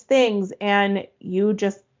of these things, and you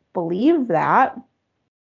just believe that,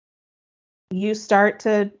 you start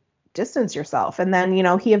to distance yourself. And then,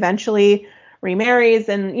 he eventually remarries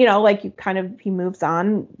and, like he moves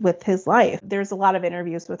on with his life. There's a lot of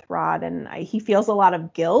interviews with Rod and he feels a lot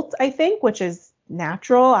of guilt, I think, which is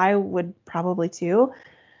natural. I would probably too.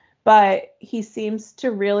 But he seems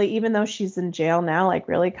to really, even though she's in jail now, like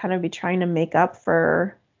really kind of be trying to make up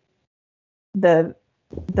for the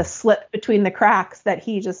slip between the cracks that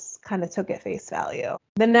he just kind of took at face value.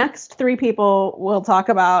 The next three people we'll talk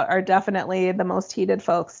about are definitely the most heated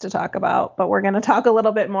folks to talk about, but we're going to talk a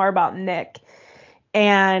little bit more about Nick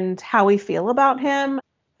and how we feel about him.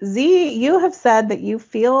 Z, you have said that you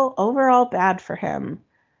feel overall bad for him.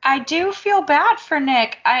 I do feel bad for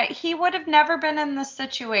Nick. He would have never been in this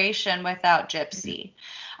situation without Gypsy.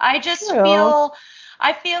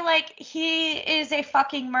 I feel like he is a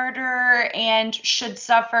fucking murderer and should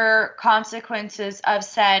suffer consequences of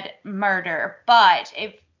said murder. But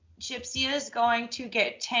if Gypsy is going to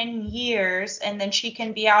get 10 years and then she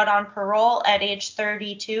can be out on parole at age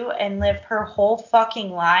 32 and live her whole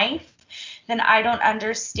fucking life, then I don't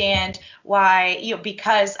understand why,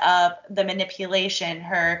 because of the manipulation,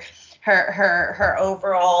 her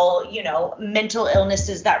overall, mental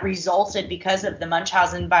illnesses that resulted because of the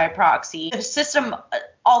Munchausen by proxy. The system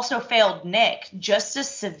also failed Nick just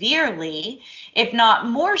as severely, if not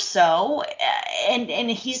more so,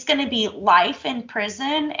 and he's going to be life in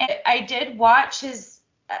prison. I did watch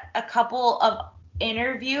a couple of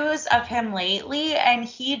interviews of him lately, and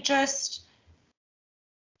he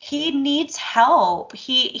needs help.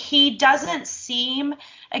 He doesn't seem,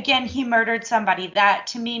 again, he murdered somebody. That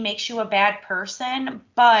to me makes you a bad person,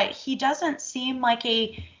 but he doesn't seem like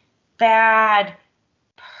a bad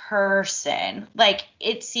person. Like,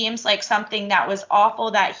 it seems like something that was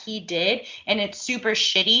awful that he did, and it's super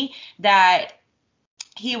shitty that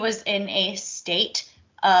he was in a state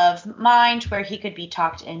of mind where he could be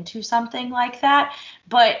talked into something like that.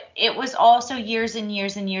 But it was also years and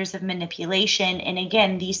years and years of manipulation. And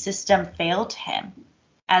again, the system failed him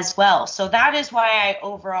as well. So that is why I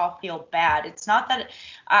overall feel bad. It's not that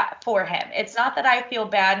for him. It's not that I feel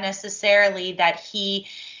bad necessarily that he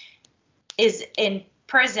is in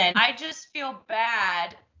prison. I just feel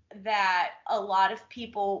bad that a lot of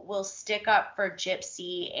people will stick up for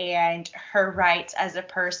Gypsy and her rights as a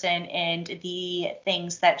person and the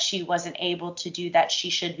things that she wasn't able to do that she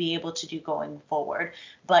should be able to do going forward.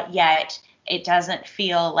 But yet it doesn't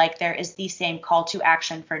feel like there is the same call to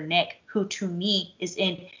action for Nick, who to me is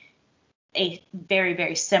in a very,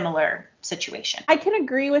 very similar situation. I can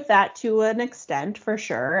agree with that to an extent, for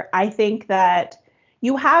sure. I think that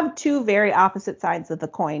you have two very opposite sides of the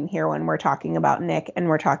coin here when we're talking about Nick and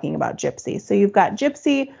we're talking about Gypsy. So you've got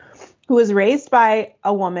Gypsy, who was raised by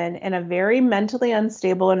a woman in a very mentally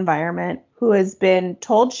unstable environment, who has been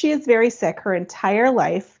told she is very sick her entire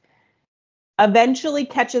life, eventually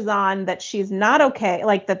catches on that she's not okay,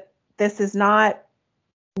 like that this is not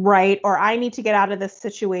right, or I need to get out of this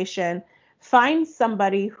situation, finds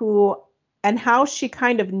somebody who, and how she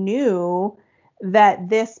kind of knew that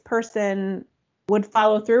this person would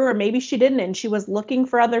follow through, or maybe she didn't, and she was looking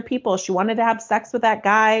for other people. She wanted to have sex with that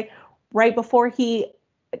guy right before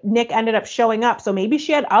Nick ended up showing up. So maybe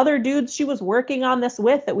she had other dudes she was working on this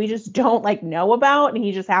with that we just don't know about, and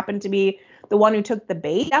he just happened to be the one who took the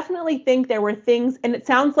bait. I definitely think there were things, and it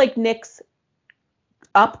sounds like Nick's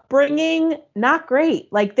upbringing, not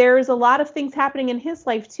great. Like, there's a lot of things happening in his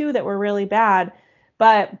life too that were really bad.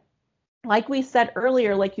 But like we said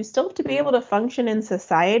earlier, like, you still have to be able to function in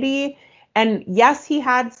society. And yes, he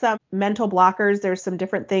had some mental blockers. There's some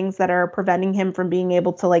different things that are preventing him from being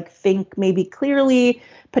able to think maybe clearly,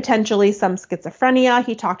 potentially some schizophrenia.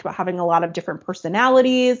 He talked about having a lot of different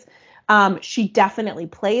personalities. She definitely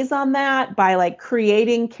plays on that by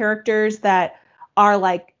creating characters that are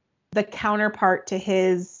the counterpart to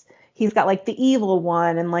his. He's got the evil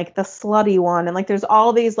one and the slutty one. And there's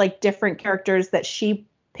all these different characters that she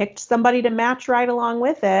picked somebody to match right along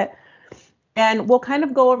with it. And we'll kind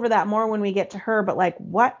of go over that more when we get to her, but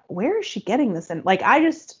where is she getting this in?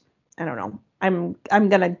 I don't know.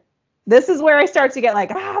 This is where I start to get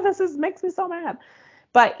makes me so mad.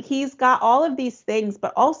 But he's got all of these things,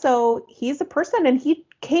 but also he's a person, and he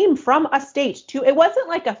came from a state too. It wasn't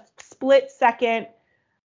a split second,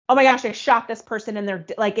 oh my gosh, I shot this person and they're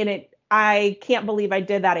in it. I can't believe I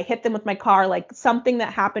did that. I hit them with my car, something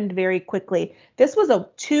that happened very quickly. This was a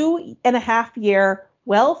 2.5 year,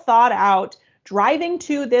 well thought out, driving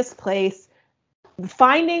to this place,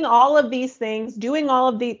 finding all of these things, doing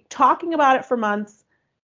talking about it for months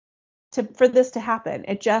for this to happen.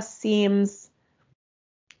 It just seems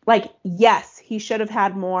yes, he should have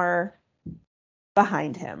had more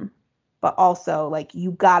behind him. but also like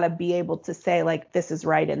you gotta be able to say like this is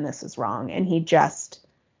right and this is wrong, and he just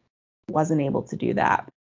wasn't able to do that.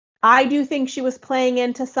 I do think she was playing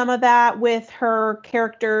into some of that with her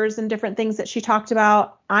characters and different things that she talked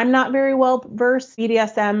about. I'm not very well versed in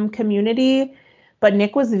BDSM community, but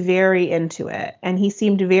Nick was very into it, and he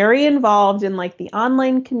seemed very involved in like the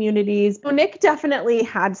online communities. So Nick definitely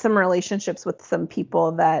had some relationships with some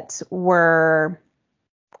people that were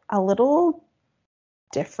a little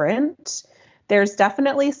different. There's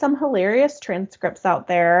definitely some hilarious transcripts out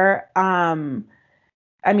there.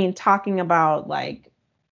 I mean, talking about like,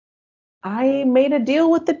 I made a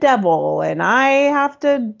deal with the devil and I have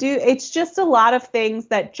to do, it's just a lot of things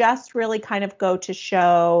that just really kind of go to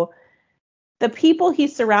show the people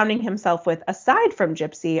he's surrounding himself with, aside from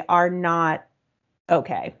Gypsy, are not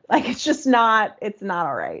okay. Like, it's not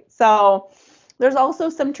all right. So there's also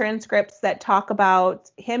some transcripts that talk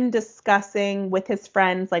about him discussing with his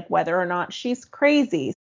friends, like whether or not she's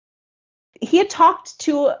crazy. He had talked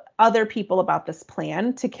to other people about this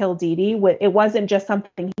plan to kill Dee Dee. It wasn't just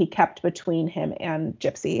something he kept between him and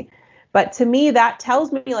Gypsy. But to me, that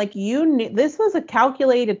tells me like you knew this was a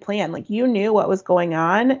calculated plan. Like you knew what was going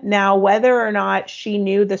on. Now, whether or not she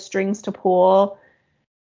knew the strings to pull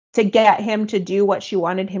to get him to do what she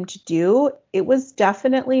wanted him to do, it was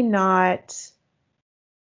definitely not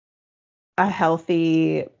a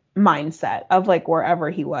healthy mindset of like wherever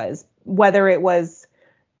he was, whether it was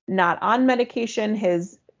not on medication,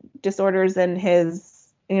 his disorders and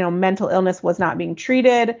his, mental illness was not being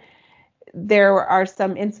treated. There are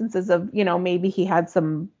some instances of, maybe he had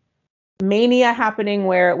some mania happening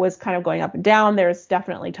where it was kind of going up and down. There's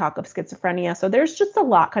definitely talk of schizophrenia. So there's just a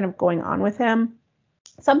lot kind of going on with him.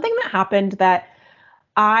 Something that happened that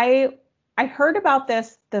I heard about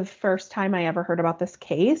this the first time I ever heard about this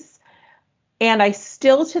case. And I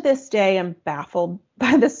still to this day am baffled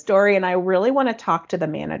by the story. And I really want to talk to the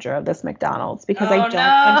manager of this McDonald's because I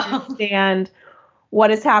don't understand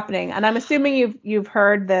what is happening. And I'm assuming you've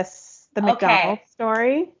heard the McDonald's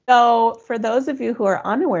story. So for those of you who are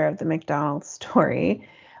unaware of the McDonald's story,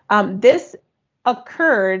 this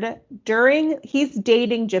occurred he's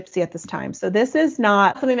dating Gypsy at this time. So this is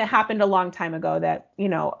not something that happened a long time ago that,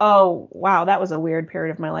 oh, wow, that was a weird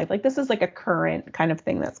period of my life. Like this is like a current kind of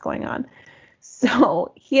thing that's going on.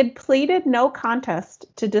 So he had pleaded no contest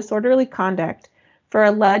to disorderly conduct for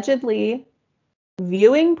allegedly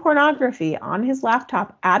viewing pornography on his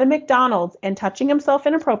laptop at a McDonald's and touching himself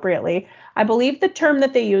inappropriately. I believe the term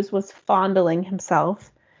that they used was fondling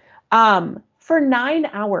himself for 9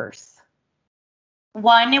 hours.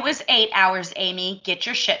 It was 8 hours, Amy. Get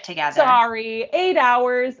your shit together. Sorry, 8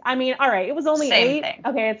 hours. I mean, all right, it was only Same 8. Thing.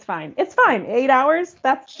 Okay, it's fine. It's fine. 8 hours.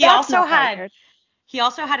 He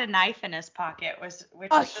also had a knife in his pocket, which was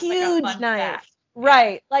just huge like a fun knife. fact.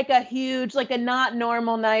 Right, like a not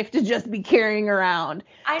normal knife to just be carrying around.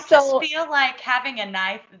 I just feel like having a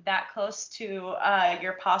knife that close to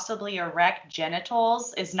your possibly erect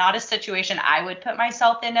genitals is not a situation I would put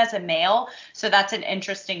myself in as a male. So that's an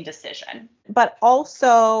interesting decision. But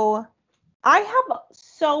also, I have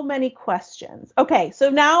so many questions. Okay, so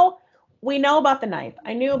now we know about the knife.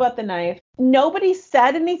 I knew about the knife. Nobody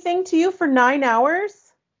said anything to you for 9 hours?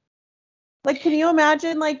 Like, can you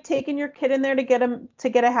imagine like taking your kid in there to get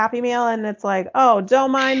a Happy Meal and it's like, oh, don't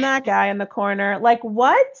mind that guy in the corner. Like,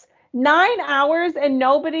 what? 9 hours and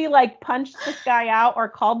nobody like punched this guy out or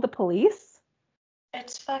called the police?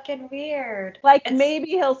 It's fucking weird. Like, maybe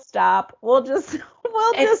he'll stop. We'll just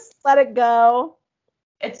let it go.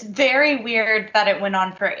 It's very weird that it went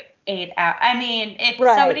on for 8 hours. I mean, if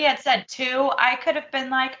somebody had said 2, I could have been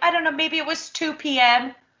like, I don't know, maybe it was 2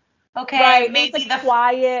 p.m. Okay, right. Maybe it was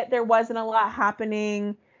quiet. There wasn't a lot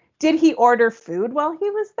happening. Did he order food while he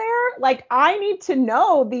was there? Like, I need to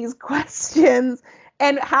know these questions.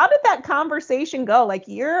 And how did that conversation go? Like,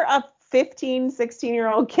 you're a 15,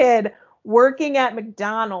 16-year-old kid working at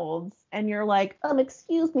McDonald's, and you're like,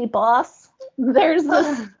 excuse me, boss. There's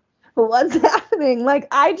this. What's happening? Like,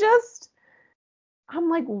 I'm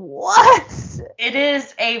like, what? It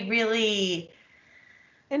is a really...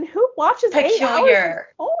 And who watches peculiar 8 hours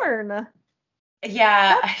of porn?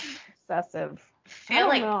 Yeah. That's excessive. I feel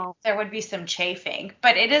like there would be some chafing,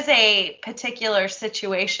 but it is a particular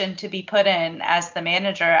situation to be put in as the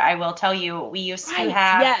manager. I will tell you, we used to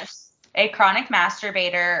have a chronic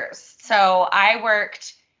masturbator. So I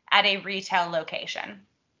worked at a retail location,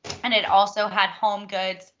 and it also had home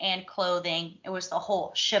goods and clothing. It was the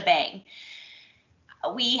whole shebang.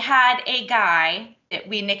 We had a guy that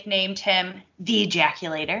we nicknamed him the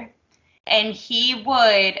Ejaculator, and he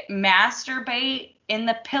would masturbate in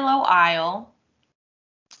the pillow aisle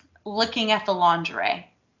looking at the lingerie.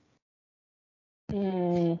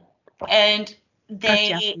 Mm. And That's they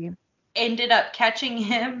yucky. ended up catching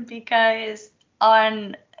him because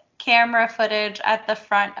on camera footage at the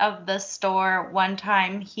front of the store, one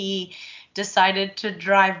time he decided to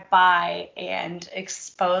drive by and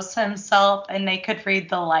expose himself, and they could read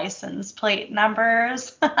the license plate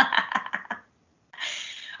numbers.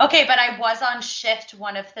 Okay, but I was on shift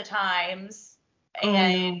one of the times, Oh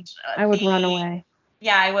and no. I would run the away.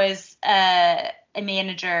 yeah, I was a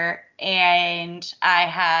manager, and I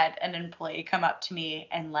had an employee come up to me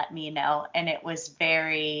and let me know, and it was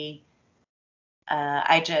very.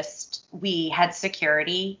 We had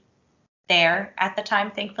security there at the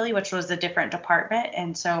time, thankfully, which was a different department,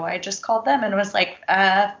 and so I just called them and was like,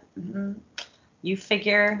 you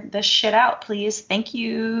figure this shit out, please. Thank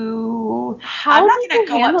you. I'm How not did gonna you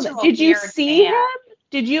go up handle to that? a Did you weird see man. him?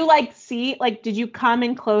 Did you did you come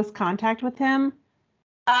in close contact with him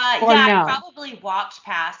or Yeah, I no? probably walked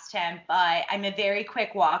past him, but I'm a very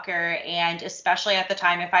quick walker, and especially at the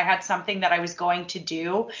time, if I had something that I was going to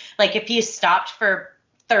do, like if he stopped for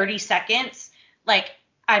 30 seconds, like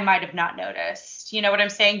I might have not noticed. You know what I'm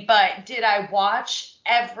saying? But did I watch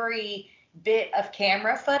every bit of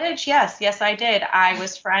camera footage? Yes, yes, I did. I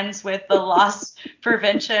was friends with the loss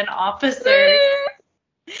prevention officers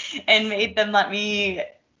and made them let me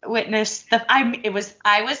witness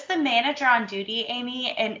I was the manager on duty,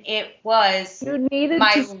 Amy, and it was You needed to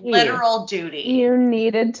my see. literal duty. You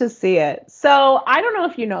needed to see it. So I don't know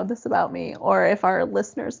if you know this about me or if our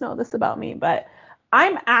listeners know this about me, but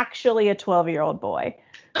I'm actually a 12-year-old boy.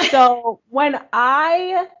 So when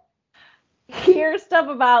I hear stuff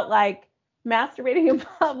about like masturbating in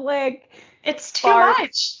public, It's too farts,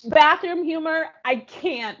 much. bathroom humor, I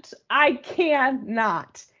cannot.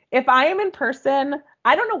 If I am in person,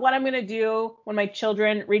 I don't know what I'm going to do when my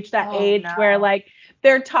children reach that Oh age where no. like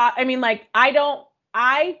they're taught. I mean, like,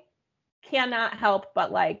 I cannot help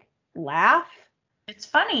but like laugh, It's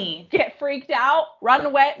funny. get freaked out, run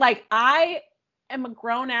away. Like, I am a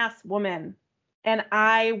grown ass woman and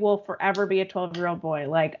I will forever be a 12-year-old boy.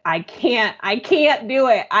 Like, I can't do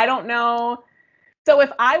it. I don't know. So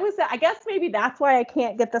if I was I guess maybe that's why I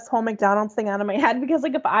can't get this whole McDonald's thing out of my head, because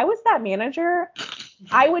like if I was that manager,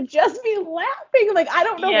 I would just be laughing. Like, I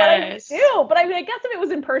don't know what I would Yes. do. But I mean, I guess if it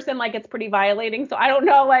was in person, like, it's pretty violating. So I don't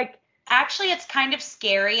know, like, Actually, it's kind of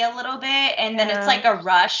scary a little bit, and then it's yeah, like a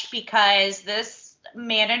rush because this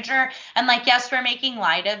manager, and like, yes, we're making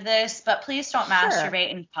light of this, but please don't sure. masturbate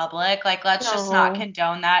in public. Like, let's just not No.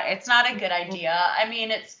 condone that. It's not a good No. idea. I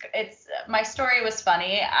mean, it's my story was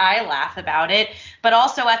funny. I laugh about it, but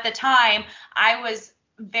also at the time, I was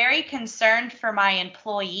very concerned for my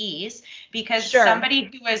employees because Sure. somebody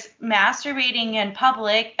who is masturbating in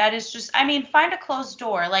public, that is just, I mean, find a closed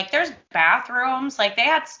door. Like, there's bathrooms, like they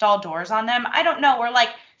had stall doors on them. I don't know. We're like,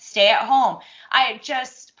 stay at home. I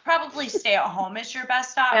just probably stay at home is your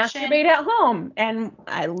best option. Masturbate at home and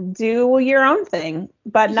I do your own thing,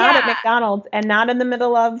 but not at Yeah. McDonald's and not in the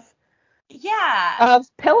middle Yeah. of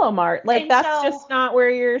Pillow Mart. Like, And that's so just not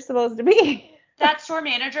where you're supposed to be. that store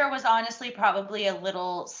manager was honestly probably a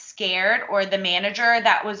little scared, or the manager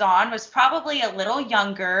that was on was probably a little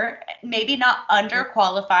younger, maybe not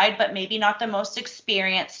underqualified, but maybe not the most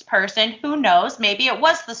experienced person. Who knows? Maybe it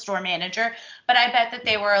was the store manager, but I bet that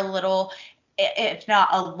they were a little, if not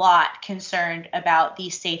a lot, concerned about the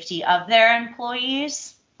safety of their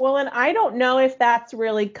employees. Well, and I don't know if that's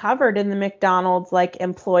really covered in the McDonald's like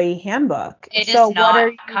employee handbook. It So is what not are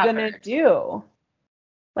you gonna covered. do?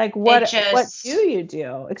 Like, It what do just, you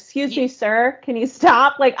do? Excuse you, me, sir, can you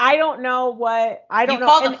stop? Like, I don't you know.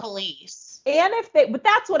 call the police. And if they, but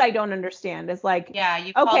that's what I don't understand is like, Yeah,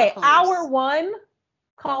 you call the okay, hour police. one,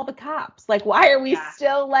 call the cops. Like, why are we Yeah,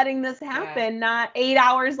 still letting this yeah. happen? Not 8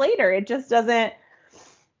 hours later. It just doesn't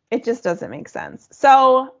make sense.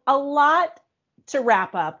 So a lot to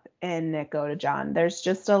wrap up in Nick Godejohn. There's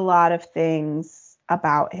just a lot of things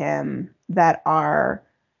about him that are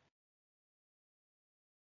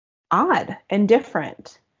odd and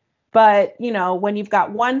different. But, you know, when you've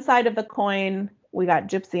got one side of the coin, we got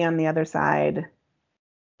Gypsy on the other side.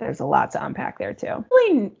 There's a lot to unpack there too.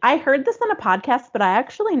 I heard this on a podcast, but I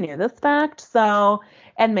actually knew this fact. So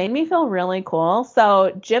it made me feel really cool. So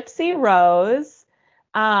um,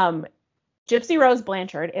 Gypsy Rose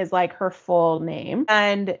Blanchard is like her full name.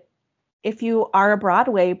 And if you are a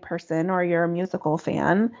Broadway person or you're a musical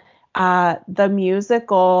fan, the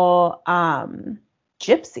musical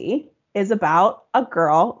Gypsy is about a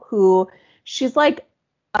girl who she's like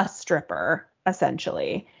a stripper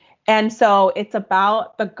essentially. And so it's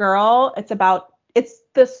about the girl, it's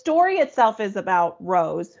the story itself is about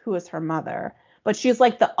Rose, who is her mother, but she's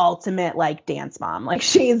like the ultimate like dance mom. Like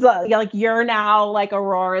she's like you're now like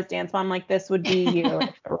Aurora's dance mom. Like this would be you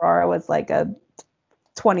if Aurora was like a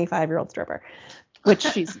 25-year-old stripper, which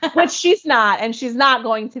she's not, and she's not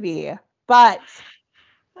going to be. But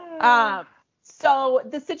so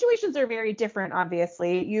the situations are very different.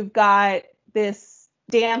 Obviously, you've got this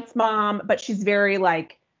dance mom, but she's very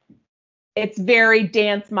like, it's very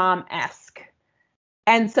dance mom-esque.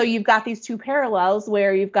 And so you've got these two parallels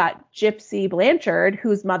where you've got Gypsy Blanchard,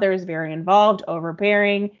 whose mother is very involved,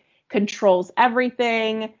 overbearing, controls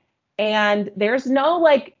everything. And there's no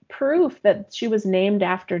like proof that she was named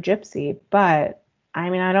after Gypsy, but I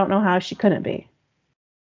mean, I don't know how she couldn't be.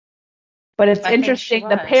 But it's interesting,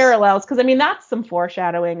 the parallels, because I mean, that's some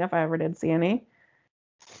foreshadowing if I ever did see any.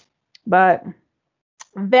 But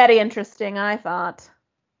very interesting, I thought.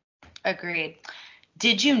 Agreed.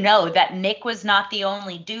 Did you know that Nick was not the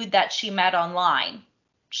only dude that she met online?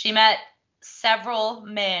 She met several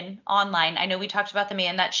men online. I know we talked about the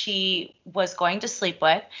man that she was going to sleep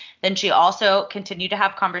with. Then she also continued to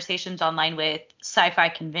have conversations online with Sci-Fi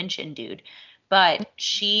Convention dude. But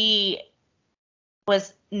she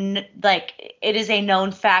was like, it is a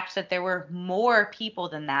known fact that there were more people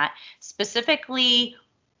than that, specifically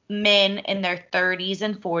men in their 30s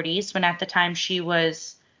and 40s, when at the time she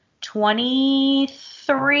was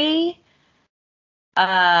 23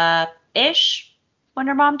 ish when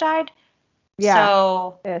her mom died. Yeah.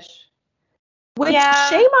 So ish. Which, shame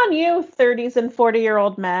on you, 30s and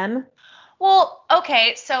 40-year-old men. Well,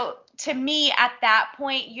 okay, so to me at that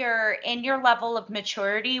point you're in your level of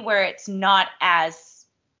maturity where it's not as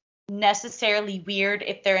necessarily weird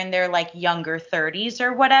if they're in their like younger 30s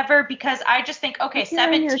or whatever, because I just think, okay,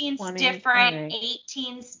 17's different, right.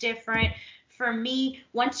 18's different. For me,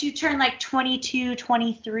 once you turn like 22,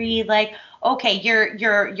 23, like, okay,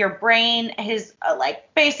 your brain is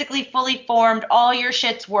like basically fully formed, all your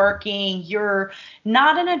shit's working, you're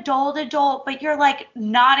not an adult, but you're like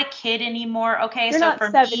not a kid anymore. Okay, you're so not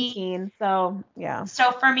for 17, me, so yeah.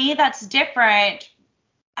 So for me, that's different.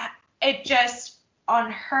 It just,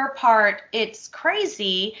 on her part, it's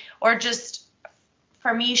crazy, or just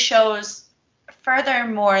for me shows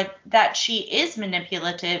furthermore that she is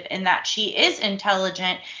manipulative and that she is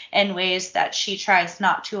intelligent in ways that she tries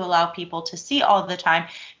not to allow people to see all the time,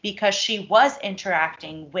 because she was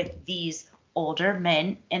interacting with these older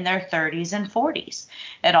men in their 30s and 40s.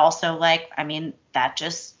 It also, like, I mean, that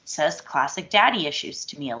just says classic daddy issues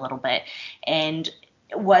to me a little bit. And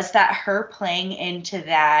was that her playing into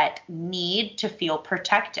that need to feel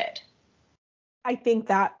protected? I think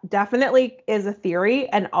that definitely is a theory.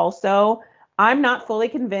 And also, I'm not fully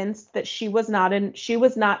convinced that she was not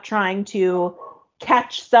trying to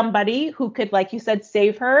catch somebody who could, like you said,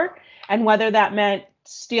 save her. And whether that meant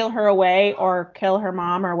steal her away or kill her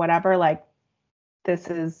mom or whatever, like it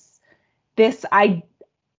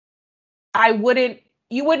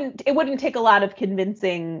wouldn't take a lot of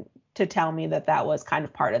convincing to tell me that was kind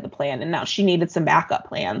of part of the plan. And now she needed some backup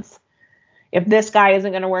plans. If this guy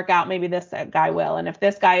isn't going to work out, maybe this guy will. And if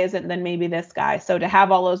this guy isn't, then maybe this guy. So to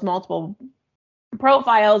have all those multiple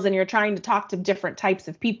profiles and you're trying to talk to different types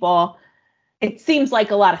of people, it seems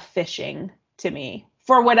like a lot of fishing to me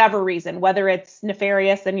for whatever reason, whether it's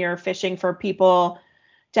nefarious and you're fishing for people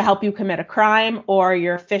to help you commit a crime, or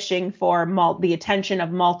you're fishing for the attention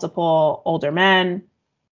of multiple older men.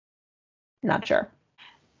 Not sure.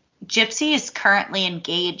 Gypsy is currently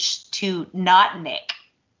engaged to not Nick.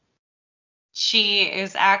 She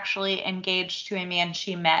is actually engaged to a man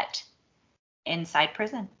she met inside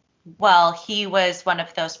prison. Well, he was one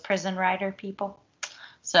of those prison rider people.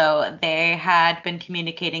 So they had been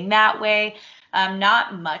communicating that way.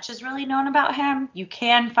 Not much is really known about him. You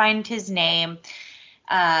can find his name.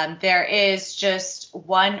 There is just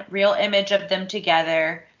one real image of them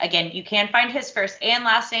together. Again, you can find his first and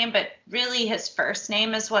last name, but really his first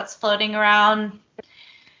name is what's floating around.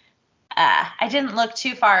 I didn't look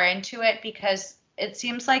too far into it because it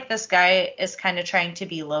seems like this guy is kind of trying to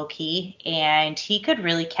be low key, and he could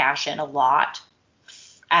really cash in a lot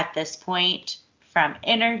at this point from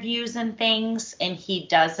interviews and things, and he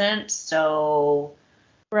doesn't. So,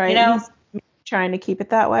 right, you know, he's trying to keep it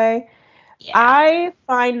that way. Yeah. I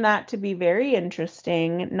find that to be very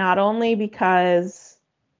interesting, not only because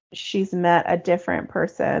she's met a different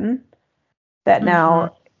person that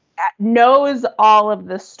now knows all of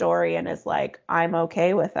the story and is like, I'm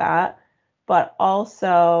okay with that, but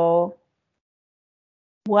also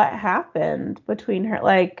what happened between her?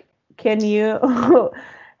 Like, can you,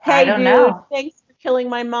 hey, I don't know. Thanks for killing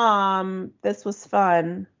my mom. This was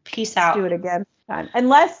fun. Peace out. Let's do it again time.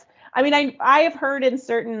 Unless, I mean, I have heard in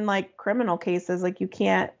certain like criminal cases, like you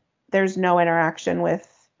can't there's no interaction with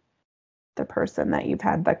the person that you've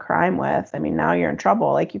had the crime with, I mean, now you're in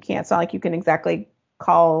trouble. Like, it's not like you can exactly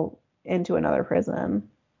call into another prison.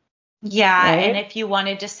 Yeah, right? and if you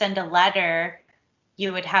wanted to send a letter,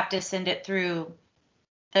 you would have to send it through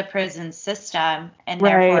the prison system, and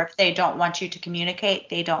therefore, Right. if they don't want you to communicate,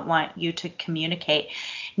 they don't want you to communicate.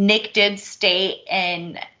 Nick did state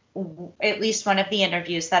in at least one of the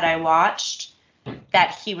interviews that I watched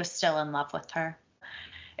that he was still in love with her.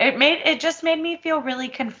 It just made me feel really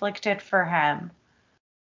conflicted for him.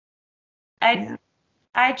 Yeah.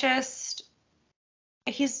 I just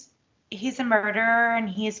he's a murderer and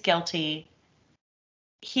he's guilty.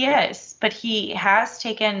 He is, but he has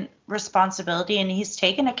taken responsibility and he's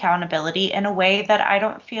taken accountability in a way that I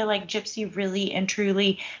don't feel like Gypsy really and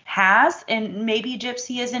truly has. And maybe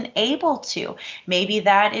Gypsy isn't able to. Maybe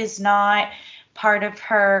that is not part of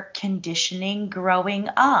her conditioning growing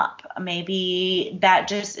up. Maybe that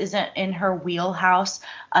just isn't in her wheelhouse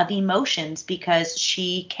of emotions because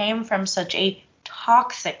she came from such a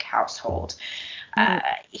toxic household.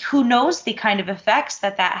 Who knows the kind of effects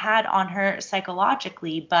that had on her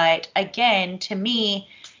psychologically. But again, to me,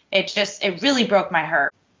 it really broke my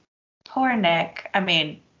heart. Poor Nick. I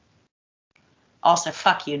mean, also,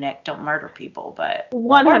 fuck you, Nick. Don't murder people, but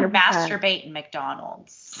 100%. Or masturbate in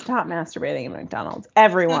McDonald's. Stop masturbating in McDonald's.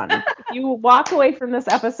 Everyone. If you walk away from this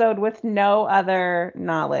episode with no other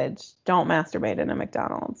knowledge, don't masturbate in a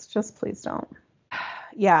McDonald's. Just please don't.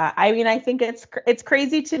 Yeah, I mean, I think it's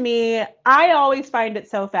crazy to me. I always find it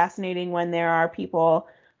so fascinating when there are people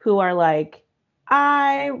who are like,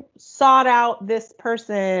 I sought out this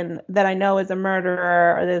person that I know is a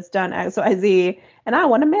murderer or that's done XYZ, and I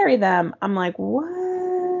want to marry them. I'm like,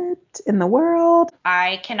 what in the world?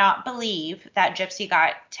 I cannot believe that Gypsy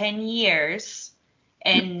got 10 years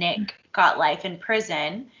and Nick got life in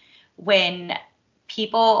prison when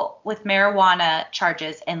people with marijuana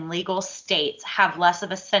charges in legal states have less of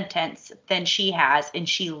a sentence than she has, and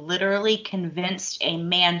she literally convinced a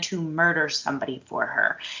man to murder somebody for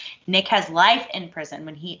her. Nick has life in prison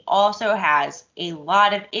when he also has a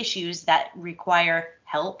lot of issues that require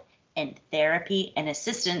help and therapy and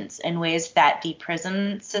assistance in ways that the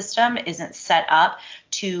prison system isn't set up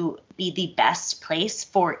to be the best place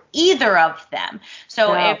for either of them.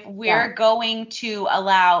 So if we're going to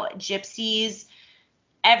allow Gypsy's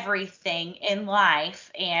everything in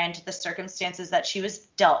life and the circumstances that she was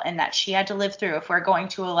dealt and that she had to live through, if we're going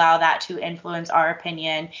to allow that to influence our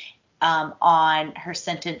opinion on her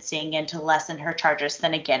sentencing and to lessen her charges,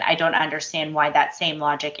 then again, I don't understand why that same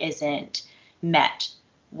logic isn't met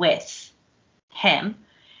with him.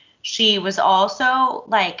 She was also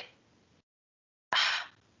like,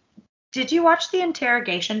 did you watch the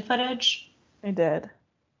interrogation footage? I did.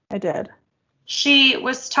 She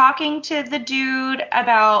was talking to the dude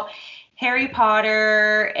about Harry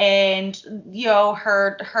Potter and, you know,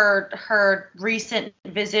 her recent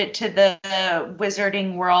visit to the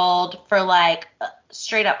Wizarding World for like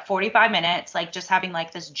straight up 45 minutes, like just having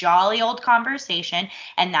like this jolly old conversation.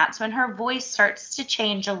 And that's when her voice starts to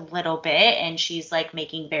change a little bit and she's like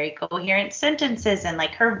making very coherent sentences and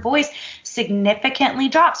like her voice significantly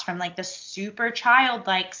drops from like the super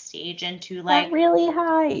childlike stage into like that really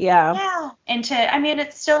high. Yeah. Into, I mean,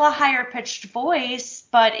 it's still a higher pitched voice,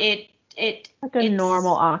 but it's a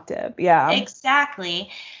normal octave. Yeah. Exactly.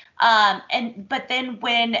 But then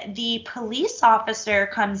when the police officer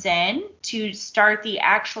comes in to start the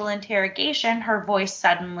actual interrogation, her voice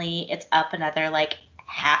suddenly, it's up another like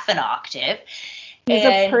half an octave. He's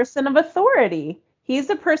a person of authority.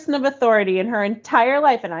 He's a person of authority in her entire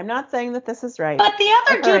life, and I'm not saying that this is right. But the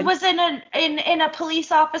other dude was in a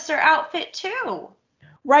police officer outfit too.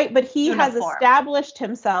 Right, but he has established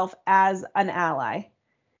himself as an ally.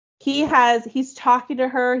 He's talking to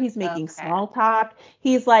her, he's making small talk.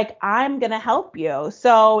 He's like, I'm going to help you.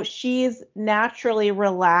 So she's naturally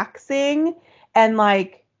relaxing and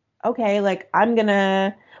like, okay, like I'm going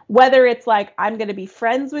to, whether it's like, I'm going to be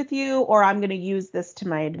friends with you or I'm going to use this to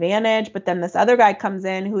my advantage. But then this other guy comes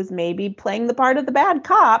in who's maybe playing the part of the bad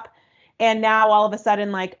cop. And now all of a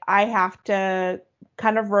sudden, like I have to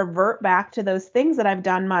kind of revert back to those things that I've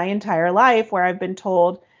done my entire life where I've been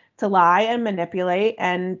told to lie and manipulate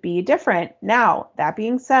and be different. Now, that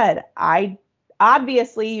being said,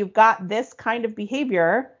 obviously you've got this kind of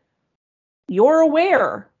behavior. You're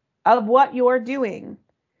aware of what you're doing.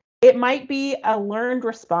 It might be a learned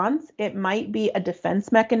response. It might be a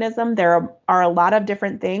defense mechanism. There are a lot of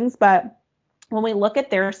different things, but when we look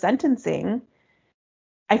at their sentencing,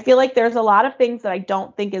 I feel like there's a lot of things that I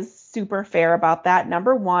don't think is super fair about that.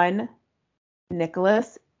 Number one,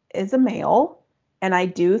 Nicholas is a male. And I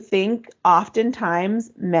do think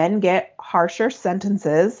oftentimes men get harsher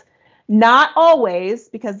sentences. Not always,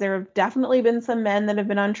 because there have definitely been some men that have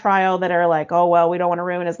been on trial that are like, oh, well, we don't want to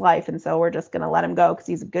ruin his life. And so we're just going to let him go because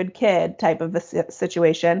he's a good kid type of a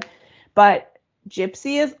situation. But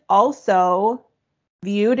Gypsy is also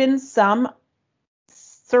viewed in some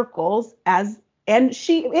circles as, and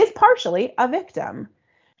she is partially a victim.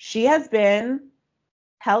 She has been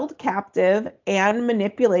held captive and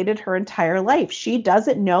manipulated her entire life. She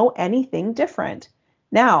doesn't know anything different.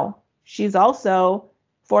 Now, she's also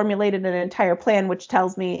formulated an entire plan, which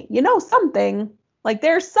tells me, you know, something. Like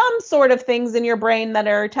there's some sort of things in your brain that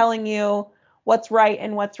are telling you what's right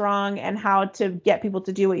and what's wrong and how to get people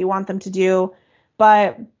to do what you want them to do.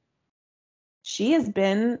 But she has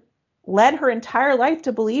been led her entire life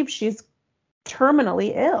to believe she's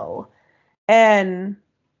terminally ill. And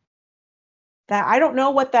that I don't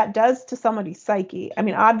know what that does to somebody's psyche. I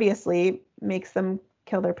mean, obviously makes them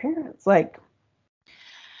kill their parents. Like,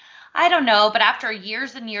 I don't know, but after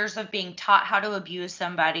years and years of being taught how to abuse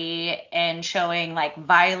somebody and showing like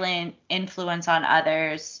violent influence on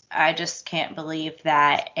others, I just can't believe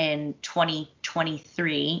that in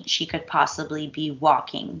 2023 she could possibly be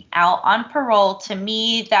walking out on parole. To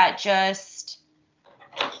me, that just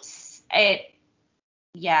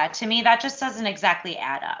doesn't exactly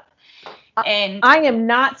add up. And I am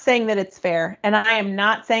not saying that it's fair, and I am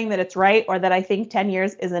not saying that it's right or that I think 10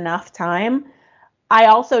 years is enough time. I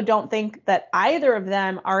also don't think that either of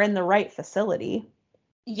them are in the right facility.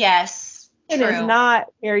 Yes, it is not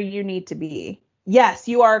where you need to be. Yes,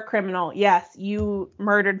 you are a criminal. Yes, you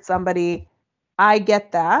murdered somebody. I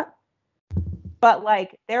get that. But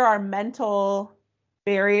like there are mental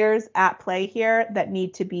barriers at play here that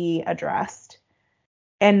need to be addressed.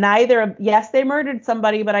 And yes, they murdered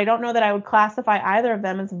somebody, but I don't know that I would classify either of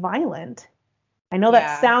them as violent. I know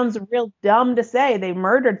that sounds real dumb to say. They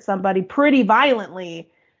murdered somebody pretty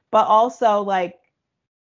violently, but also like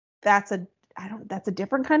that's a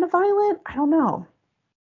different kind of violent. I don't know.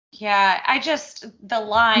 Yeah, the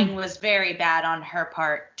lying was very bad on her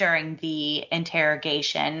part during the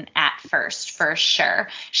interrogation at first, for sure.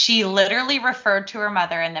 She literally referred to her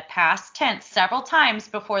mother in the past tense several times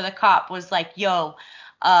before the cop was like, yo,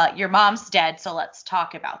 your mom's dead, so let's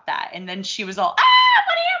talk about that. And then she was all, what do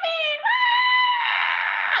you mean?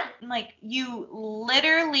 Like, you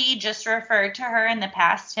literally just referred to her in the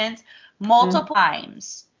past tense multiple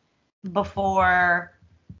times before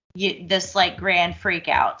this like grand freak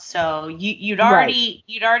out. So you'd already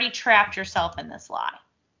trapped yourself in this lie.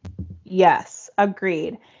 Yes,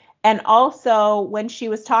 agreed. And also when she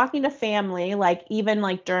was talking to family, like even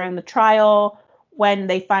like during the trial, when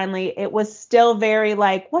they finally, it was still very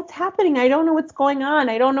like, what's happening? I don't know what's going on.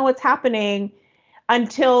 I don't know what's happening,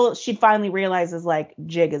 until she finally realizes like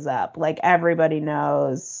jig is up. Like everybody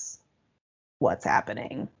knows what's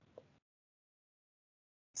happening.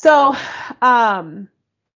 So,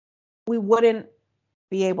 we wouldn't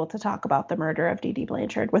be able to talk about the murder of Dee Dee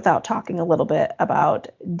Blanchard without talking a little bit about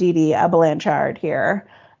Dee Dee Blanchard here,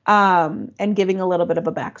 and giving a little bit of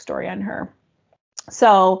a backstory on her.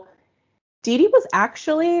 So Dee Dee was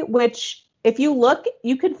actually, which if you look,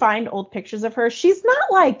 you can find old pictures of her. She's not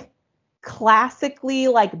like classically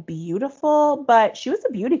like beautiful, but she was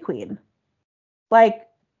a beauty queen. Like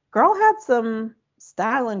girl had some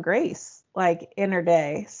style and grace like in her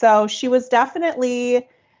day. So she was definitely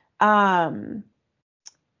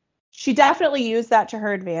she definitely used that to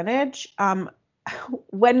her advantage. I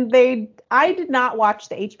did not watch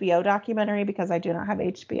the HBO documentary because I do not have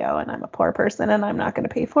HBO and I'm a poor person and I'm not going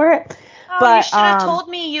to pay for it. Oh, but you should have told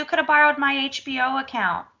me. You could have borrowed my HBO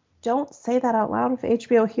account. Don't say that out loud. If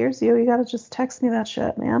HBO hears you, you got to just text me that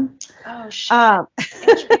shit, man. Oh, shit.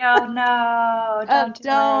 HBO, no.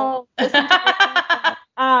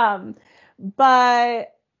 Don't.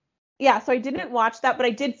 But yeah, so I didn't watch that, but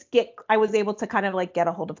I was able to kind of like get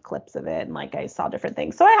a hold of clips of it and like I saw different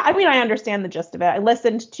things. So I mean, I understand the gist of it. I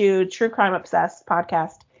listened to True Crime Obsessed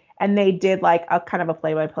podcast and they did like a kind of a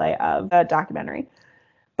play-by-play of the documentary.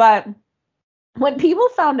 But when people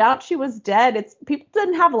found out she was dead, people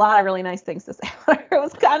didn't have a lot of really nice things to say about her. It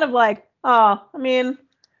was kind of like, oh, I mean,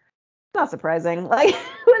 not surprising. Like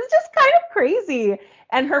it was just kind of crazy.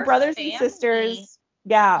 And her brothers and sisters,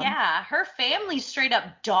 yeah, her family straight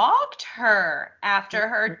up dogged her after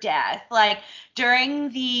her death. Like during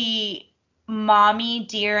the Mommy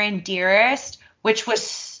Dear and Dearest, which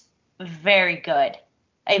was very good.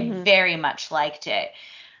 I very much liked it.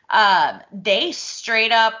 They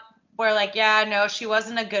straight up were like, yeah, no, she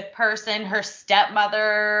wasn't a good person. Her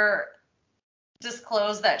stepmother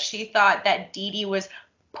disclosed that she thought that Dee Dee was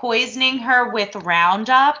poisoning her with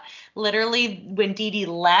Roundup. Literally, when Dee Dee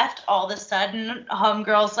left, all of a sudden,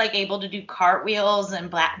 homegirl's like able to do cartwheels and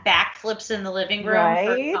backflips in the living room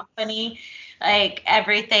for Right. company. Like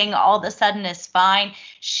everything all of a sudden is fine.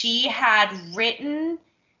 She had written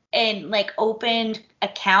and like opened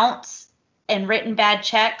accounts and written bad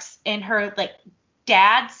checks in her like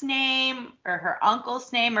dad's name or her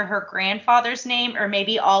uncle's name or her grandfather's name or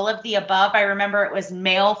maybe all of the above. I remember it was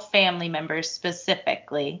male family members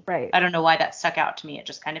specifically. Right. I don't know why that stuck out to me. It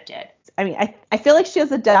just kind of did. I mean, I feel like she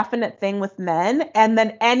has a definite thing with men, and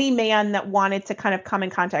then any man that wanted to kind of come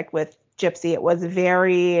in contact with Gypsy, it was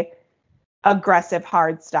very aggressive,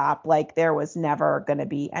 hard stop. Like there was never going to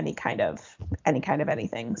be any kind of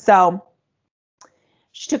anything. So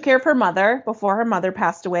she took care of her mother before her mother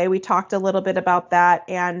passed away. We talked a little bit about that,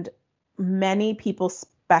 and many people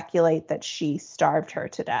speculate that she starved her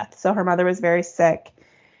to death. So her mother was very sick.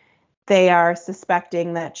 They are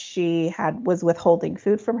suspecting that she was withholding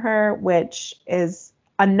food from her, which is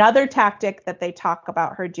another tactic that they talk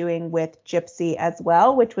about her doing with Gypsy as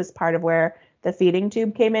well, which was part of where the feeding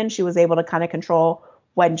tube came in. She was able to kind of control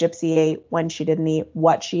when Gypsy ate, when she didn't eat,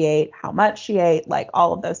 what she ate, how much she ate, like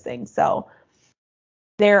all of those things. So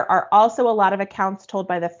there are also a lot of accounts told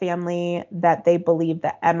by the family that they believe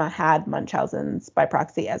that Emma had Munchausen's by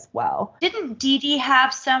proxy as well. Didn't Dee Dee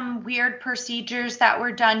have some weird procedures that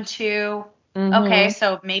were done too? Mm-hmm. Okay,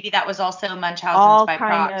 so maybe that was also Munchausen's by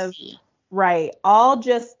proxy. Right.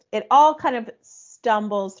 It all kind of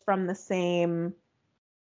stumbles from the same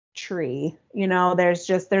tree. You know, there's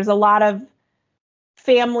a lot of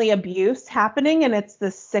family abuse happening, and it's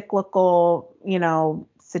this cyclical,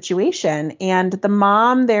 situation. And the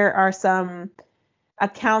mom, there are some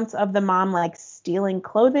accounts of the mom like stealing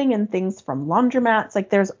clothing and things from laundromats.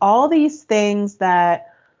 Like there's all these things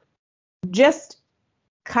that just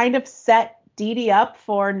kind of set Dee Dee up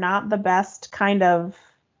for not the best kind of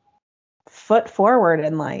foot forward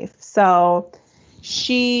in life. So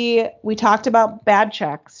we talked about bad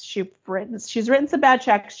checks. She's written some bad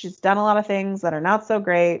checks. She's done a lot of things that are not so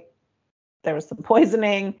great. There was some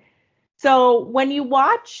poisoning. So when you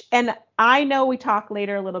watch, and I know we talk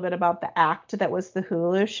later a little bit about The Act, that was the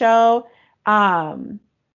Hulu show.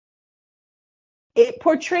 It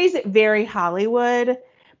portrays it very Hollywood,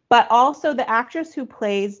 but also the actress who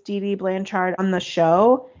plays Dee Dee Blanchard on the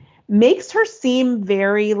show makes her seem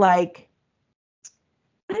very like,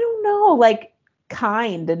 I don't know, like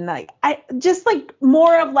kind and like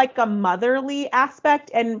more of like a motherly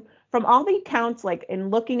aspect. And from all the accounts, like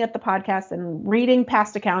in looking at the podcast and reading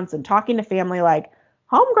past accounts and talking to family, like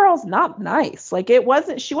homegirl's not nice. Like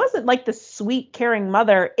she wasn't like the sweet, caring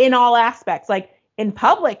mother in all aspects, like in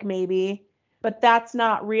public maybe, but that's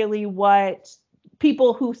not really what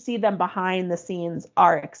people who see them behind the scenes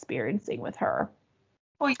are experiencing with her.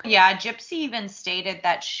 Well, yeah, Gypsy even stated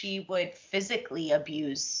that she would physically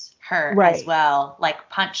abuse her as well, like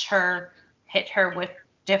punch her, hit her with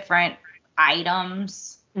different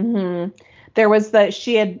items. Mm-hmm.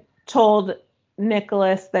 She had told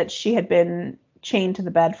Nicholas that she had been chained to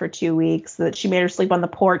the bed for 2 weeks, that she made her sleep on the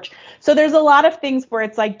porch. So there's a lot of things where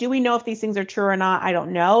it's like, do we know if these things are true or not? I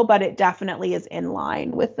don't know, but it definitely is in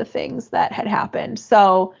line with the things that had happened.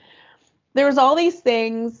 So there was all these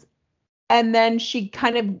things. And then she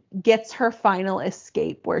kind of gets her final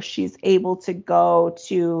escape where she's able to go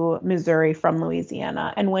to Missouri from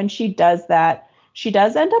Louisiana. And when she does that, she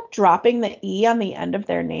does end up dropping the E on the end of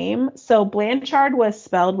their name. So Blanchard was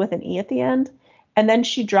spelled with an E at the end, and then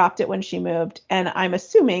she dropped it when she moved. And I'm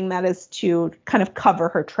assuming that is to kind of cover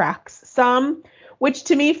her tracks some, which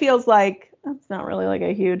to me feels like that's not really like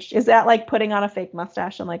a huge, is that like putting on a fake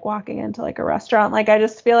mustache and like walking into like a restaurant? Like I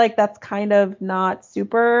just feel like that's kind of not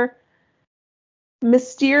super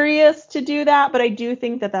mysterious to do that, but I do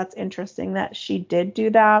think that that's interesting that she did do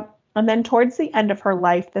that. And then towards the end of her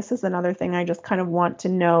life, this is another thing I just kind of want to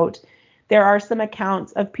note. There are some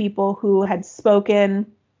accounts of people who had spoken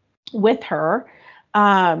with her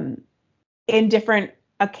in different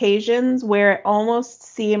occasions where it almost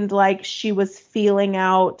seemed like she was feeling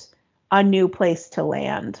out a new place to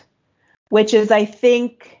land, which is, I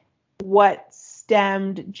think, what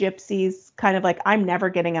stemmed Gypsy's kind of like, I'm never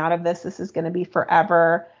getting out of this. This is going to be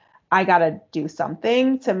forever. I got to do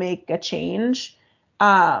something to make a change.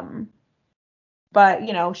 But,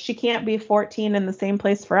 she can't be 14 in the same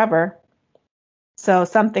place forever. So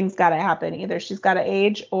something's got to happen. Either she's got to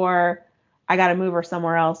age or I got to move her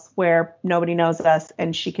somewhere else where nobody knows us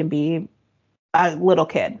and she can be a little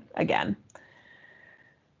kid again.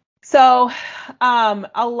 So,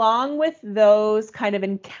 along with those kind of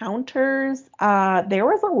encounters, there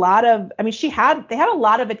was a lot of, I mean, they had a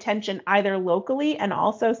lot of attention either locally and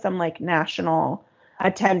also some like national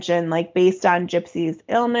attention, like based on Gypsy's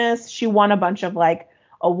illness. She won a bunch of like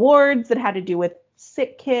awards that had to do with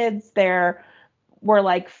sick kids. There were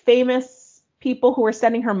like famous people who were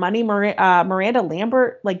sending her money. Miranda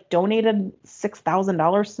Lambert like donated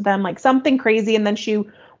 $6,000 to them, like something crazy. And then she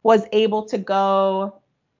was able to go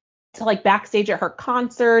to like backstage at her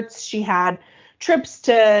concerts. She had trips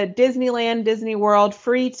to Disneyland, Disney World,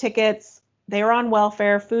 free tickets. They were on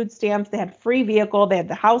welfare, food stamps. They had free vehicle. They had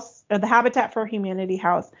the house or the Habitat for Humanity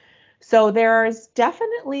house. So there's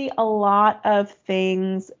definitely a lot of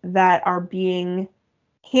things that are being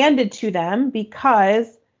handed to them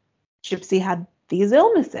because Gypsy had these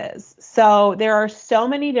illnesses. So there are so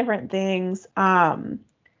many different things that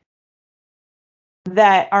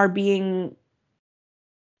are being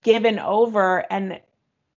given over. And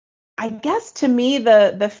I guess to me,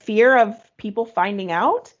 the fear of people finding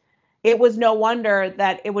out, it was no wonder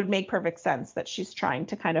that it would make perfect sense that she's trying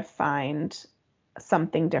to kind of find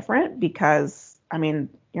something different because, I mean,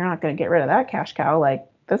 you're not going to get rid of that cash cow. Like,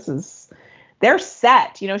 they're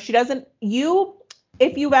set. You know, she doesn't,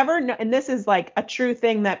 if you've ever, and this is like a true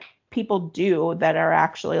thing that people do that are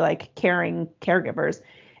actually like caring caregivers.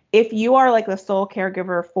 If you are like the sole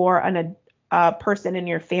caregiver for a person in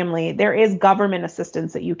your family, there is government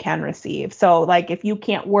assistance that you can receive. So like if you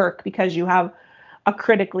can't work because you have a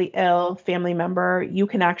critically ill family member, you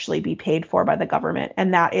can actually be paid for by the government.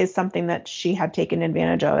 And that is something that she had taken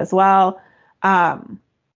advantage of as well.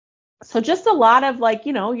 So just a lot of like,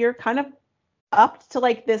 you know, you're kind of up to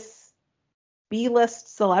like this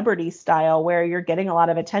B-list celebrity style where you're getting a lot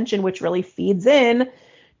of attention, which really feeds in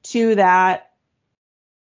to that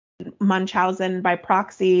Munchausen by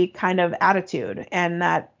proxy kind of attitude and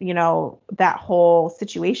that, you know, that whole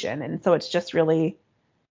situation. And so it's just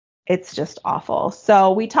awful.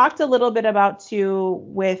 So we talked a little bit about too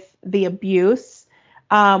with the abuse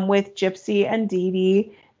with Gypsy and Dee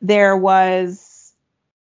Dee. There was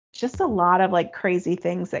just a lot of like crazy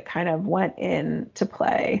things that kind of went into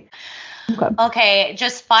play. Okay,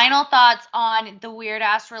 just final thoughts on the weird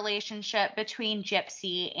ass relationship between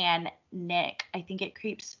Gypsy and Nick. I think it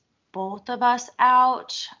creeps both of us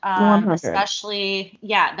out, especially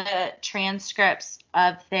the transcripts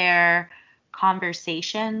of their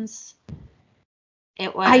conversations.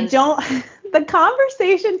 It was the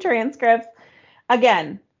conversation transcripts,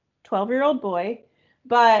 again, 12-year-old boy,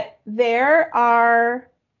 but there are,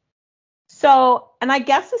 so, and I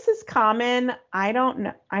guess this is common.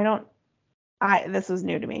 This was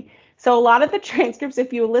new to me. So a lot of the transcripts,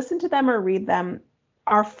 if you listen to them or read them,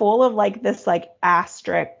 are full of like this like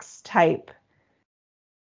asterisk type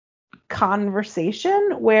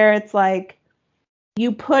conversation where it's like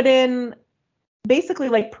you put in basically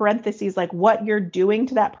like parentheses, like what you're doing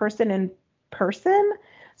to that person in person.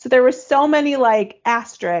 So there was so many like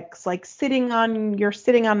asterisks, like you're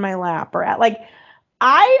sitting on my lap or like,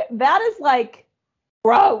 that is like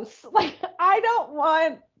gross. Like, I don't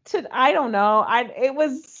know. There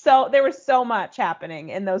was so much happening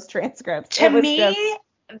in those transcripts. To me,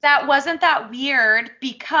 that wasn't that weird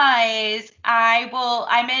because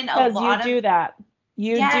I'm in a lot of. You do that.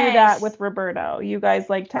 You do that with Roberto. You guys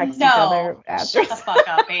like text each other. Shut the fuck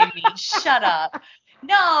up, Amy. Shut up.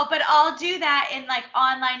 No, but I'll do that in like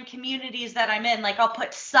online communities that I'm in. Like I'll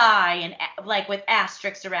put sigh and like with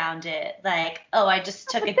asterisks around it. Like, oh, I just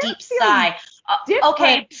took a deep sigh.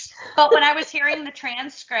 Okay, but when I was hearing the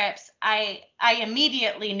transcripts, I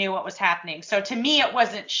immediately knew what was happening. So to me, it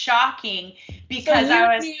wasn't shocking because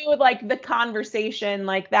I knew like the conversation,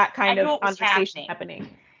 like that kind of conversation happening.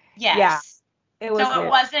 Yes. Yeah. It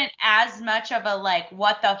wasn't as much of a like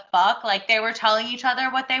what the fuck, like they were telling each other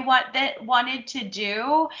what they wanted to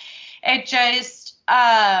do. It just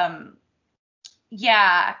I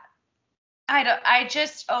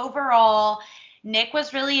just overall, Nick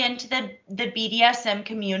was really into the BDSM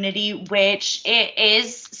community, which it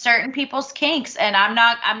is certain people's kinks, and I'm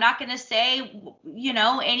not going to say, you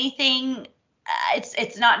know, anything.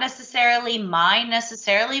 It's not necessarily mine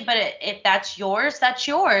necessarily, but if that's yours, that's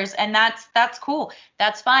yours. And that's cool.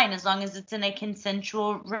 That's fine. As long as it's in a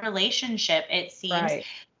consensual relationship. It seems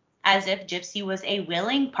as if Gypsy was a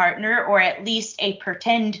willing partner, or at least a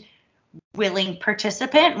pretend willing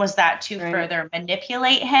participant. Was that to further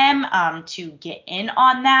manipulate him, to get in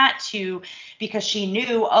on that, because she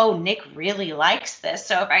knew, oh, Nick really likes this,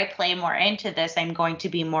 so if I play more into this, I'm going to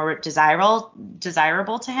be more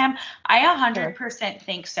desirable to him. I 100%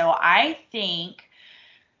 think so. I think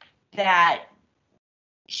that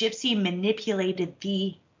Gypsy manipulated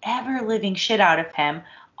the ever living shit out of him.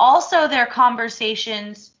 Also, their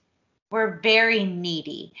conversations were very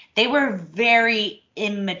needy. They were very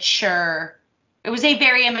immature. It was a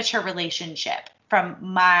very immature relationship from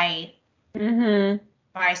my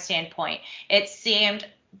standpoint. It seemed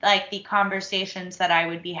like the conversations that I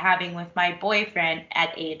would be having with my boyfriend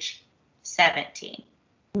at age 17.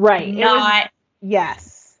 Right.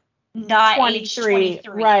 Yes. Not 23. Age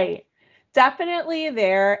 23. Right. Definitely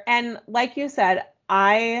there. And like you said,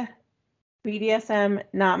 BDSM,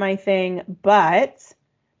 not my thing, but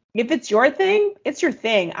if it's your thing, it's your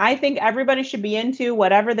thing. I think everybody should be into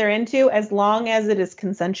whatever they're into as long as it is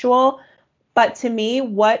consensual. But to me,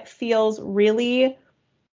 what feels really,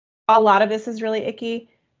 a lot of this is really icky,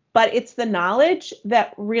 but it's the knowledge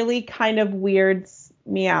that really kind of weirds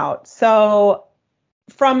me out. So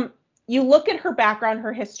you look at her background,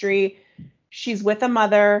 her history, she's with a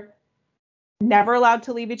mother, never allowed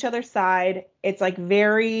to leave each other's side. It's like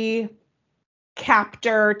very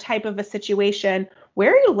captor type of a situation.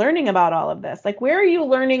 Where are you learning about all of this? Like, where are you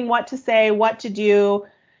learning what to say, what to do?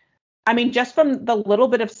 I mean, just from the little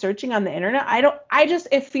bit of searching on the internet,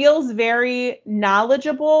 it feels very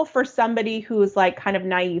knowledgeable for somebody who's like kind of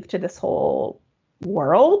naive to this whole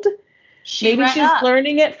world. Maybe she's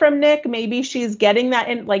learning it from Nick. Maybe she's getting that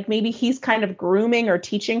in, like maybe he's kind of grooming or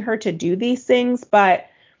teaching her to do these things. But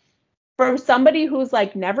for somebody who's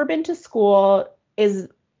like never been to school, is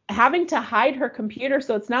having to hide her computer.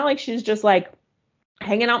 So it's not like she's just like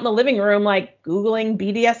hanging out in the living room, like Googling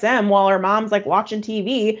BDSM while her mom's like watching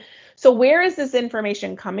TV. So where is this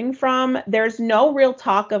information coming from? There's no real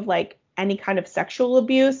talk of like any kind of sexual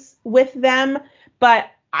abuse with them, but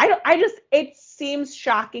it seems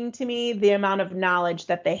shocking to me the amount of knowledge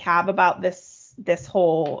that they have about this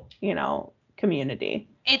whole, community.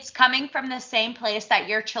 It's coming from the same place that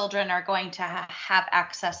your children are going to have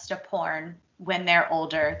access to porn when they're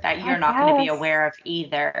older, that you're not going to be aware of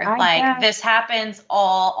either. This happens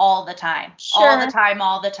all the time. Sure.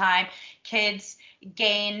 All the time. Kids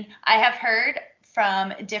gain. I have heard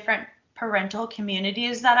from different parental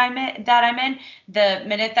communities that I'm in, the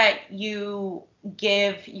minute that you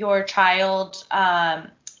give your child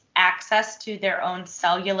access to their own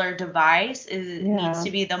cellular device needs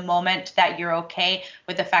to be the moment that you're okay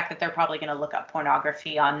with the fact that they're probably going to look up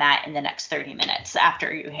pornography on that in the next 30 minutes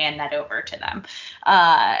after you hand that over to them.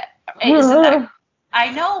 I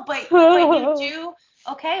know, but you do.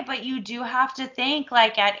 Okay, but you do have to think,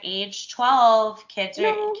 like, at age 12, kids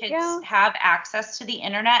have access to the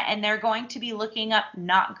internet, and they're going to be looking up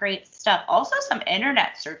not great stuff. Also, some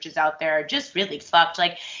internet searches out there are just really fucked.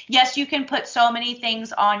 Like, yes, you can put so many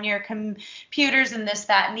things on your computers and this,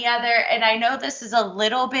 that, and the other. And I know this is a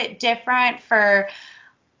little bit different for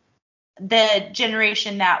the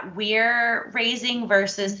generation that we're raising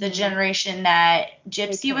versus the generation that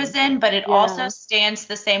Gypsy was in, but it also stands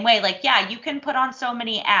the same way. Like, you can put on so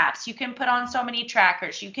many apps, you can put on so many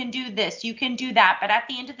trackers, you can do this, you can do that. But at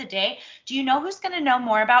the end of the day, do you know who's going to know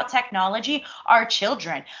more about technology? Our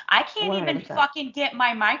children. I can't 100%. Even fucking get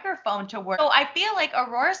my microphone to work. So I feel like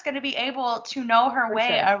Aurora's going to be able to know her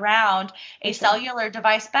way around a cellular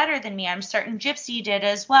device better than me. I'm certain Gypsy did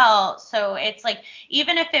as well. So it's like,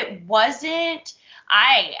 even if it wasn't,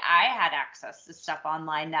 I had access to stuff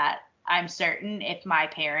online that I'm certain if my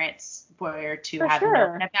parents were to have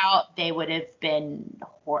known about, they would have been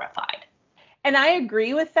horrified. And I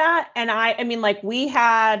agree with that. And I mean, like, we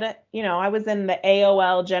had, I was in the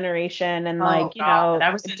AOL generation, and I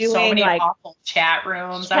was doing so many like awful chat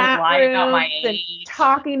rooms. I was lying about my age.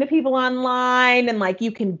 Talking to people online, and like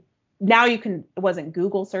it wasn't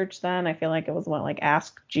Google search then. I feel like it was like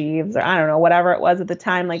Ask Jeeves, or I don't know, whatever it was at the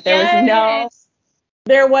time. Like but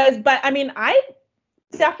I mean, I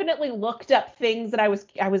definitely looked up things that I was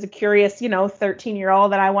a curious,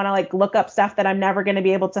 13-year-old that I want to like look up stuff that I'm never going to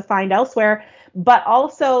be able to find elsewhere. But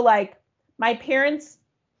also like my parents,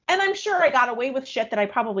 and I'm sure I got away with shit that I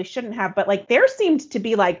probably shouldn't have, but like there seemed to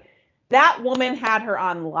be like that woman had her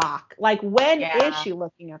on lock. Like, when is she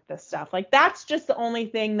looking at this stuff? Like, that's just the only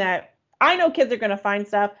thing that I know kids are going to find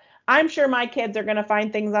stuff. I'm sure my kids are going to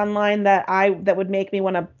find things online that would make me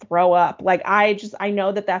want to throw up. Like, I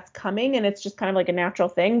know that that's coming, and it's just kind of like a natural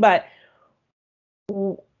thing. But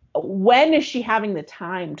when is she having the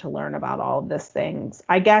time to learn about all of these things?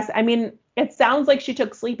 I guess, I mean, it sounds like she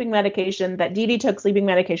took sleeping medication, that Dee Dee took sleeping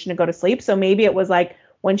medication to go to sleep. So maybe it was like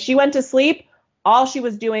when she went to sleep, all she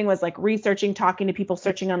was doing was like researching, talking to people,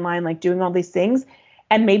 searching online, like doing all these things.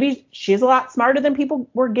 And maybe she's a lot smarter than people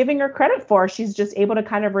were giving her credit for. She's just able to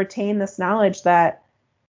kind of retain this knowledge that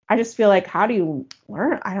I just feel like, how do you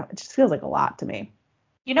learn? It just feels like a lot to me.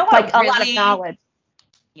 You know what? Like a lot of knowledge.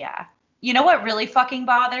 Yeah. You know what really fucking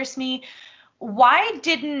bothers me? Why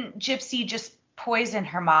didn't Gypsy just poison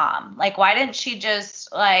her mom? Like, why didn't she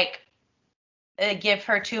just, like, give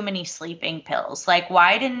her too many sleeping pills? Like,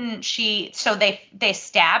 why didn't she? So they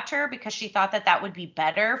stabbed her because she thought that that would be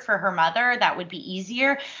better for her mother, that would be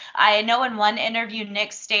easier. I know in one interview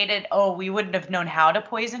Nick stated, oh, we wouldn't have known how to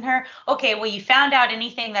poison her. Okay, well, you found out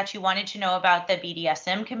anything that you wanted to know about the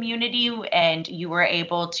BDSM community, and you were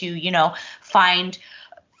able to, you know, find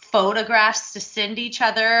photographs to send each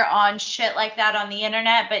other on shit like that on the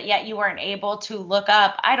internet, but yet you weren't able to look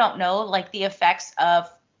up, I don't know, like the effects of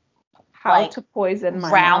How like to poison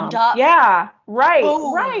my Roundup. mom. Yeah, right,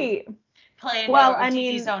 Boom. right. Playing Well, the I OT's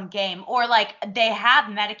mean, own game. Or like they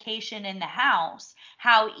have medication in the house.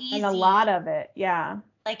 How easy. and a lot of it, yeah.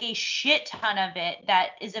 Like a shit ton of it that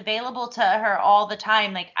is available to her all the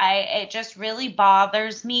time. Like it just really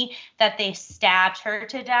bothers me that they stabbed her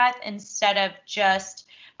to death instead of just,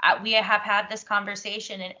 we have had this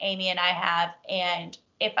conversation, and Amy and I have, and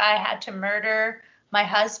if I had to murder my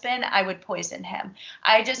husband, I would poison him.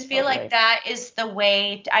 I just feel like that is the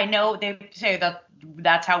way. I know they say that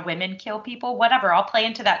that's how women kill people. Whatever. I'll play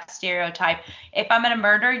into that stereotype. If I'm going to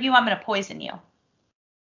murder you, I'm going to poison you.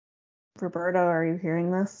 Roberto, are you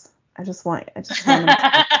hearing this? I just want him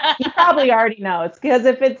to he probably already knows, because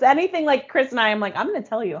if it's anything like Chris and I, I'm like, I'm going to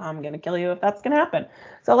tell you how I'm going to kill you if that's going to happen.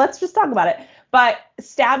 So let's just talk about it. But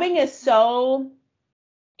stabbing is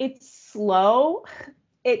it's slow.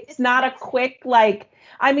 It's not a quick, like,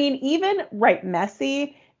 I mean, even, right,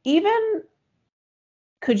 messy, even,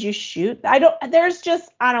 could you shoot? I don't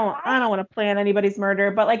want to plan anybody's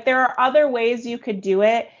murder, but like there are other ways you could do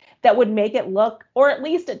it that would make it look, or at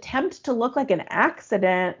least attempt to look, like an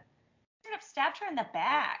accident. Should have stabbed her in the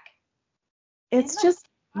back. It's just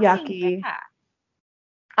yucky.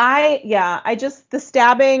 The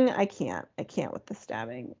stabbing, I can't with the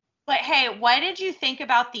stabbing. But hey, what did you think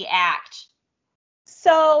about the act?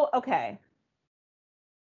 So, okay.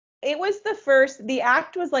 The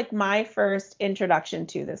act was like my first introduction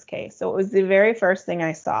to this case. So it was the very first thing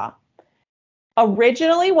I saw.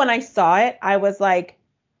 Originally, when I saw it, I was like,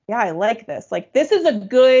 yeah, I like this. Like, this is a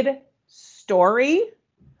good story.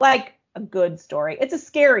 Like, a good story. It's a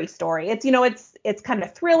scary story. It's, you know, it's kind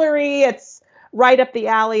of thrillery. It's right up the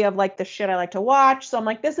alley of like the shit I like to watch. So I'm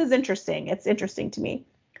like, this is interesting. It's interesting to me.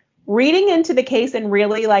 Reading into the case and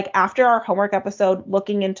really, like, after our homework episode,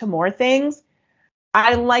 looking into more things,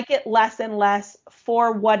 I like it less and less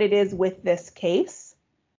for what it is with this case.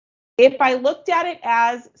 If I looked at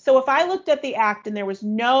the act and there was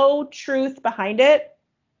no truth behind it,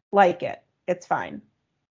 like it. It's fine.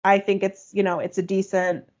 I think it's, you know, it's a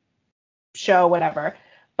decent show, whatever.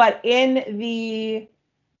 But in the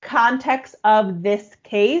context of this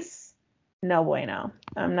case, no bueno.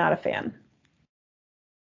 I'm not a fan.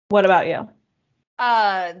 What about you?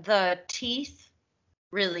 The teeth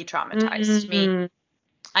really traumatized me.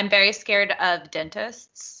 I'm very scared of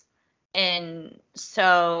dentists. And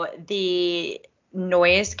so the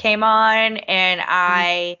noise came on, and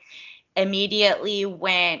I immediately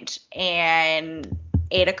went and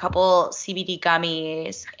ate a couple CBD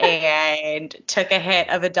gummies and took a hit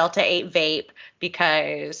of a Delta 8 vape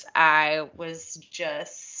because I was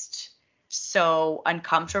just so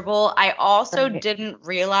uncomfortable. I also didn't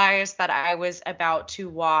realize that I was about to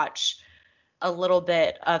watch a little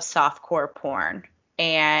bit of softcore porn.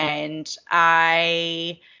 And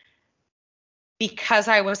because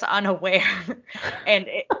I was unaware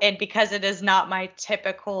and because it is not my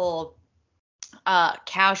typical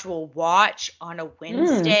casual watch on a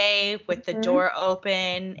Wednesday with the door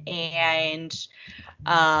open and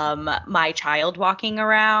my child walking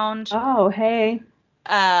around. Oh, hey.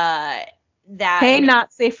 Hey,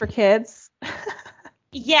 not safe for kids.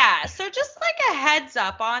 Yeah, so just like a heads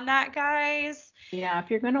up on that, guys. Yeah, if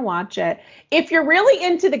you're going to watch it. If you're really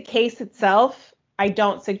into the case itself, I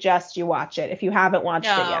don't suggest you watch it if you haven't watched it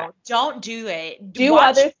yet. No, don't do it.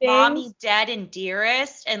 Watch other things. Mommy, Dead, and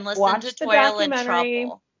Dearest, and listen to Toil and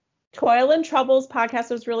Trouble. Toil and Trouble's podcast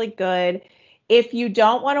was really good. If you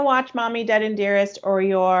don't want to watch Mommy, Dead, and Dearest, or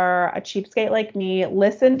you're a cheapskate like me,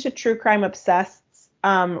 listen to True Crime Obsessed's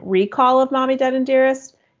recall of Mommy, Dead, and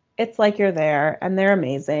Dearest. It's like you're there, and they're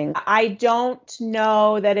amazing. I don't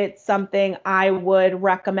know that it's something I would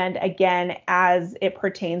recommend again as it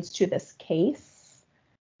pertains to this case.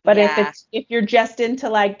 But if you're just into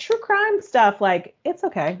like true crime stuff, like it's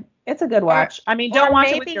okay. It's a good watch. I mean, don't watch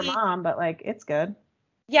it with your mom, but like it's good.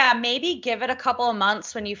 Yeah, maybe give it a couple of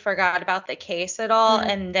months when you forgot about the case at all,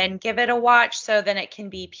 and then give it a watch so then it can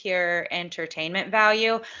be pure entertainment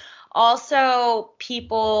value. Also,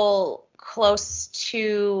 people close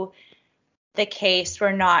to the case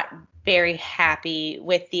were not very happy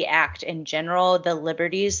with the act in general, the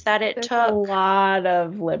liberties that it There's took. a lot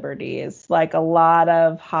of liberties, like a lot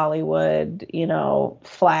of Hollywood,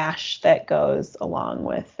 flash that goes along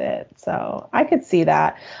with it. So I could see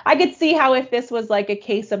that. I could see how if this was like a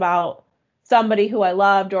case about somebody who I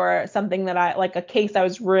loved or something that like a case I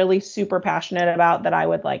was really super passionate about, that I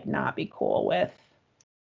would like not be cool with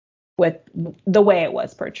the way it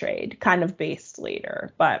was portrayed, kind of based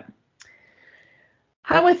later. But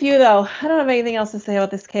I'm with you though. I don't have anything else to say about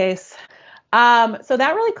this case. So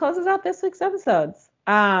that really closes out this week's episodes.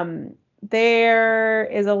 There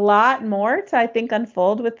is a lot more to, I think,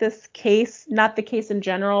 unfold with this case, not the case in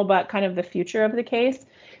general, but kind of the future of the case.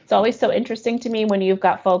 It's always so interesting to me when you've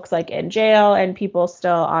got folks like in jail and people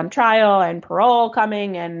still on trial and parole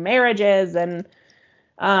coming and marriages and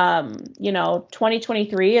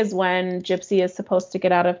 2023 is when Gypsy is supposed to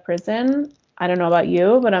get out of prison. I don't know about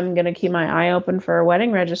you, but I'm going to keep my eye open for a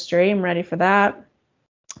wedding registry. I'm ready for that.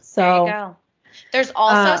 So there you go. There's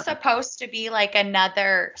also supposed to be like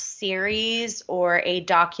another series or a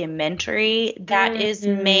documentary that is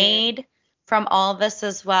made from all this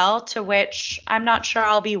as well, to which I'm not sure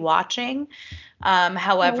I'll be watching.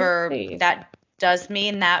 However, that does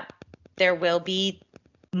mean that there will be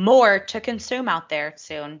more to consume out there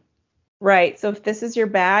soon. Right. So if this is your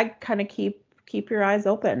bag, kind of keep your eyes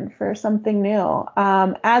open for something new.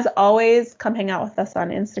 As always, come hang out with us on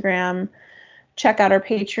Instagram. Check out our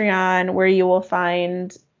Patreon, where you will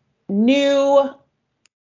find new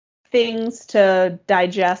things to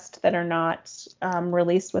digest that are not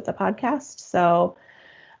released with the podcast. So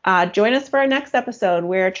join us for our next episode.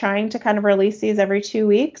 We're trying to kind of release these every 2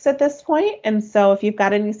 weeks at this point. And so if you've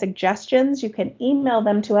got any suggestions, you can email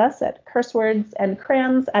them to us at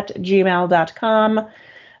cursewordsandcrims@gmail.com.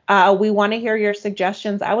 We want to hear your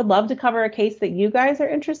suggestions. I would love to cover a case that you guys are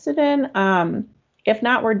interested in. If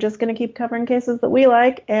not, we're just going to keep covering cases that we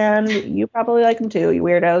like, and you probably like them too, you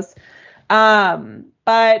weirdos.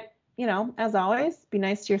 But, as always, be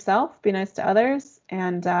nice to yourself, be nice to others,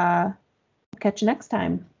 and catch you next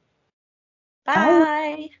time.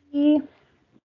 Bye. Bye.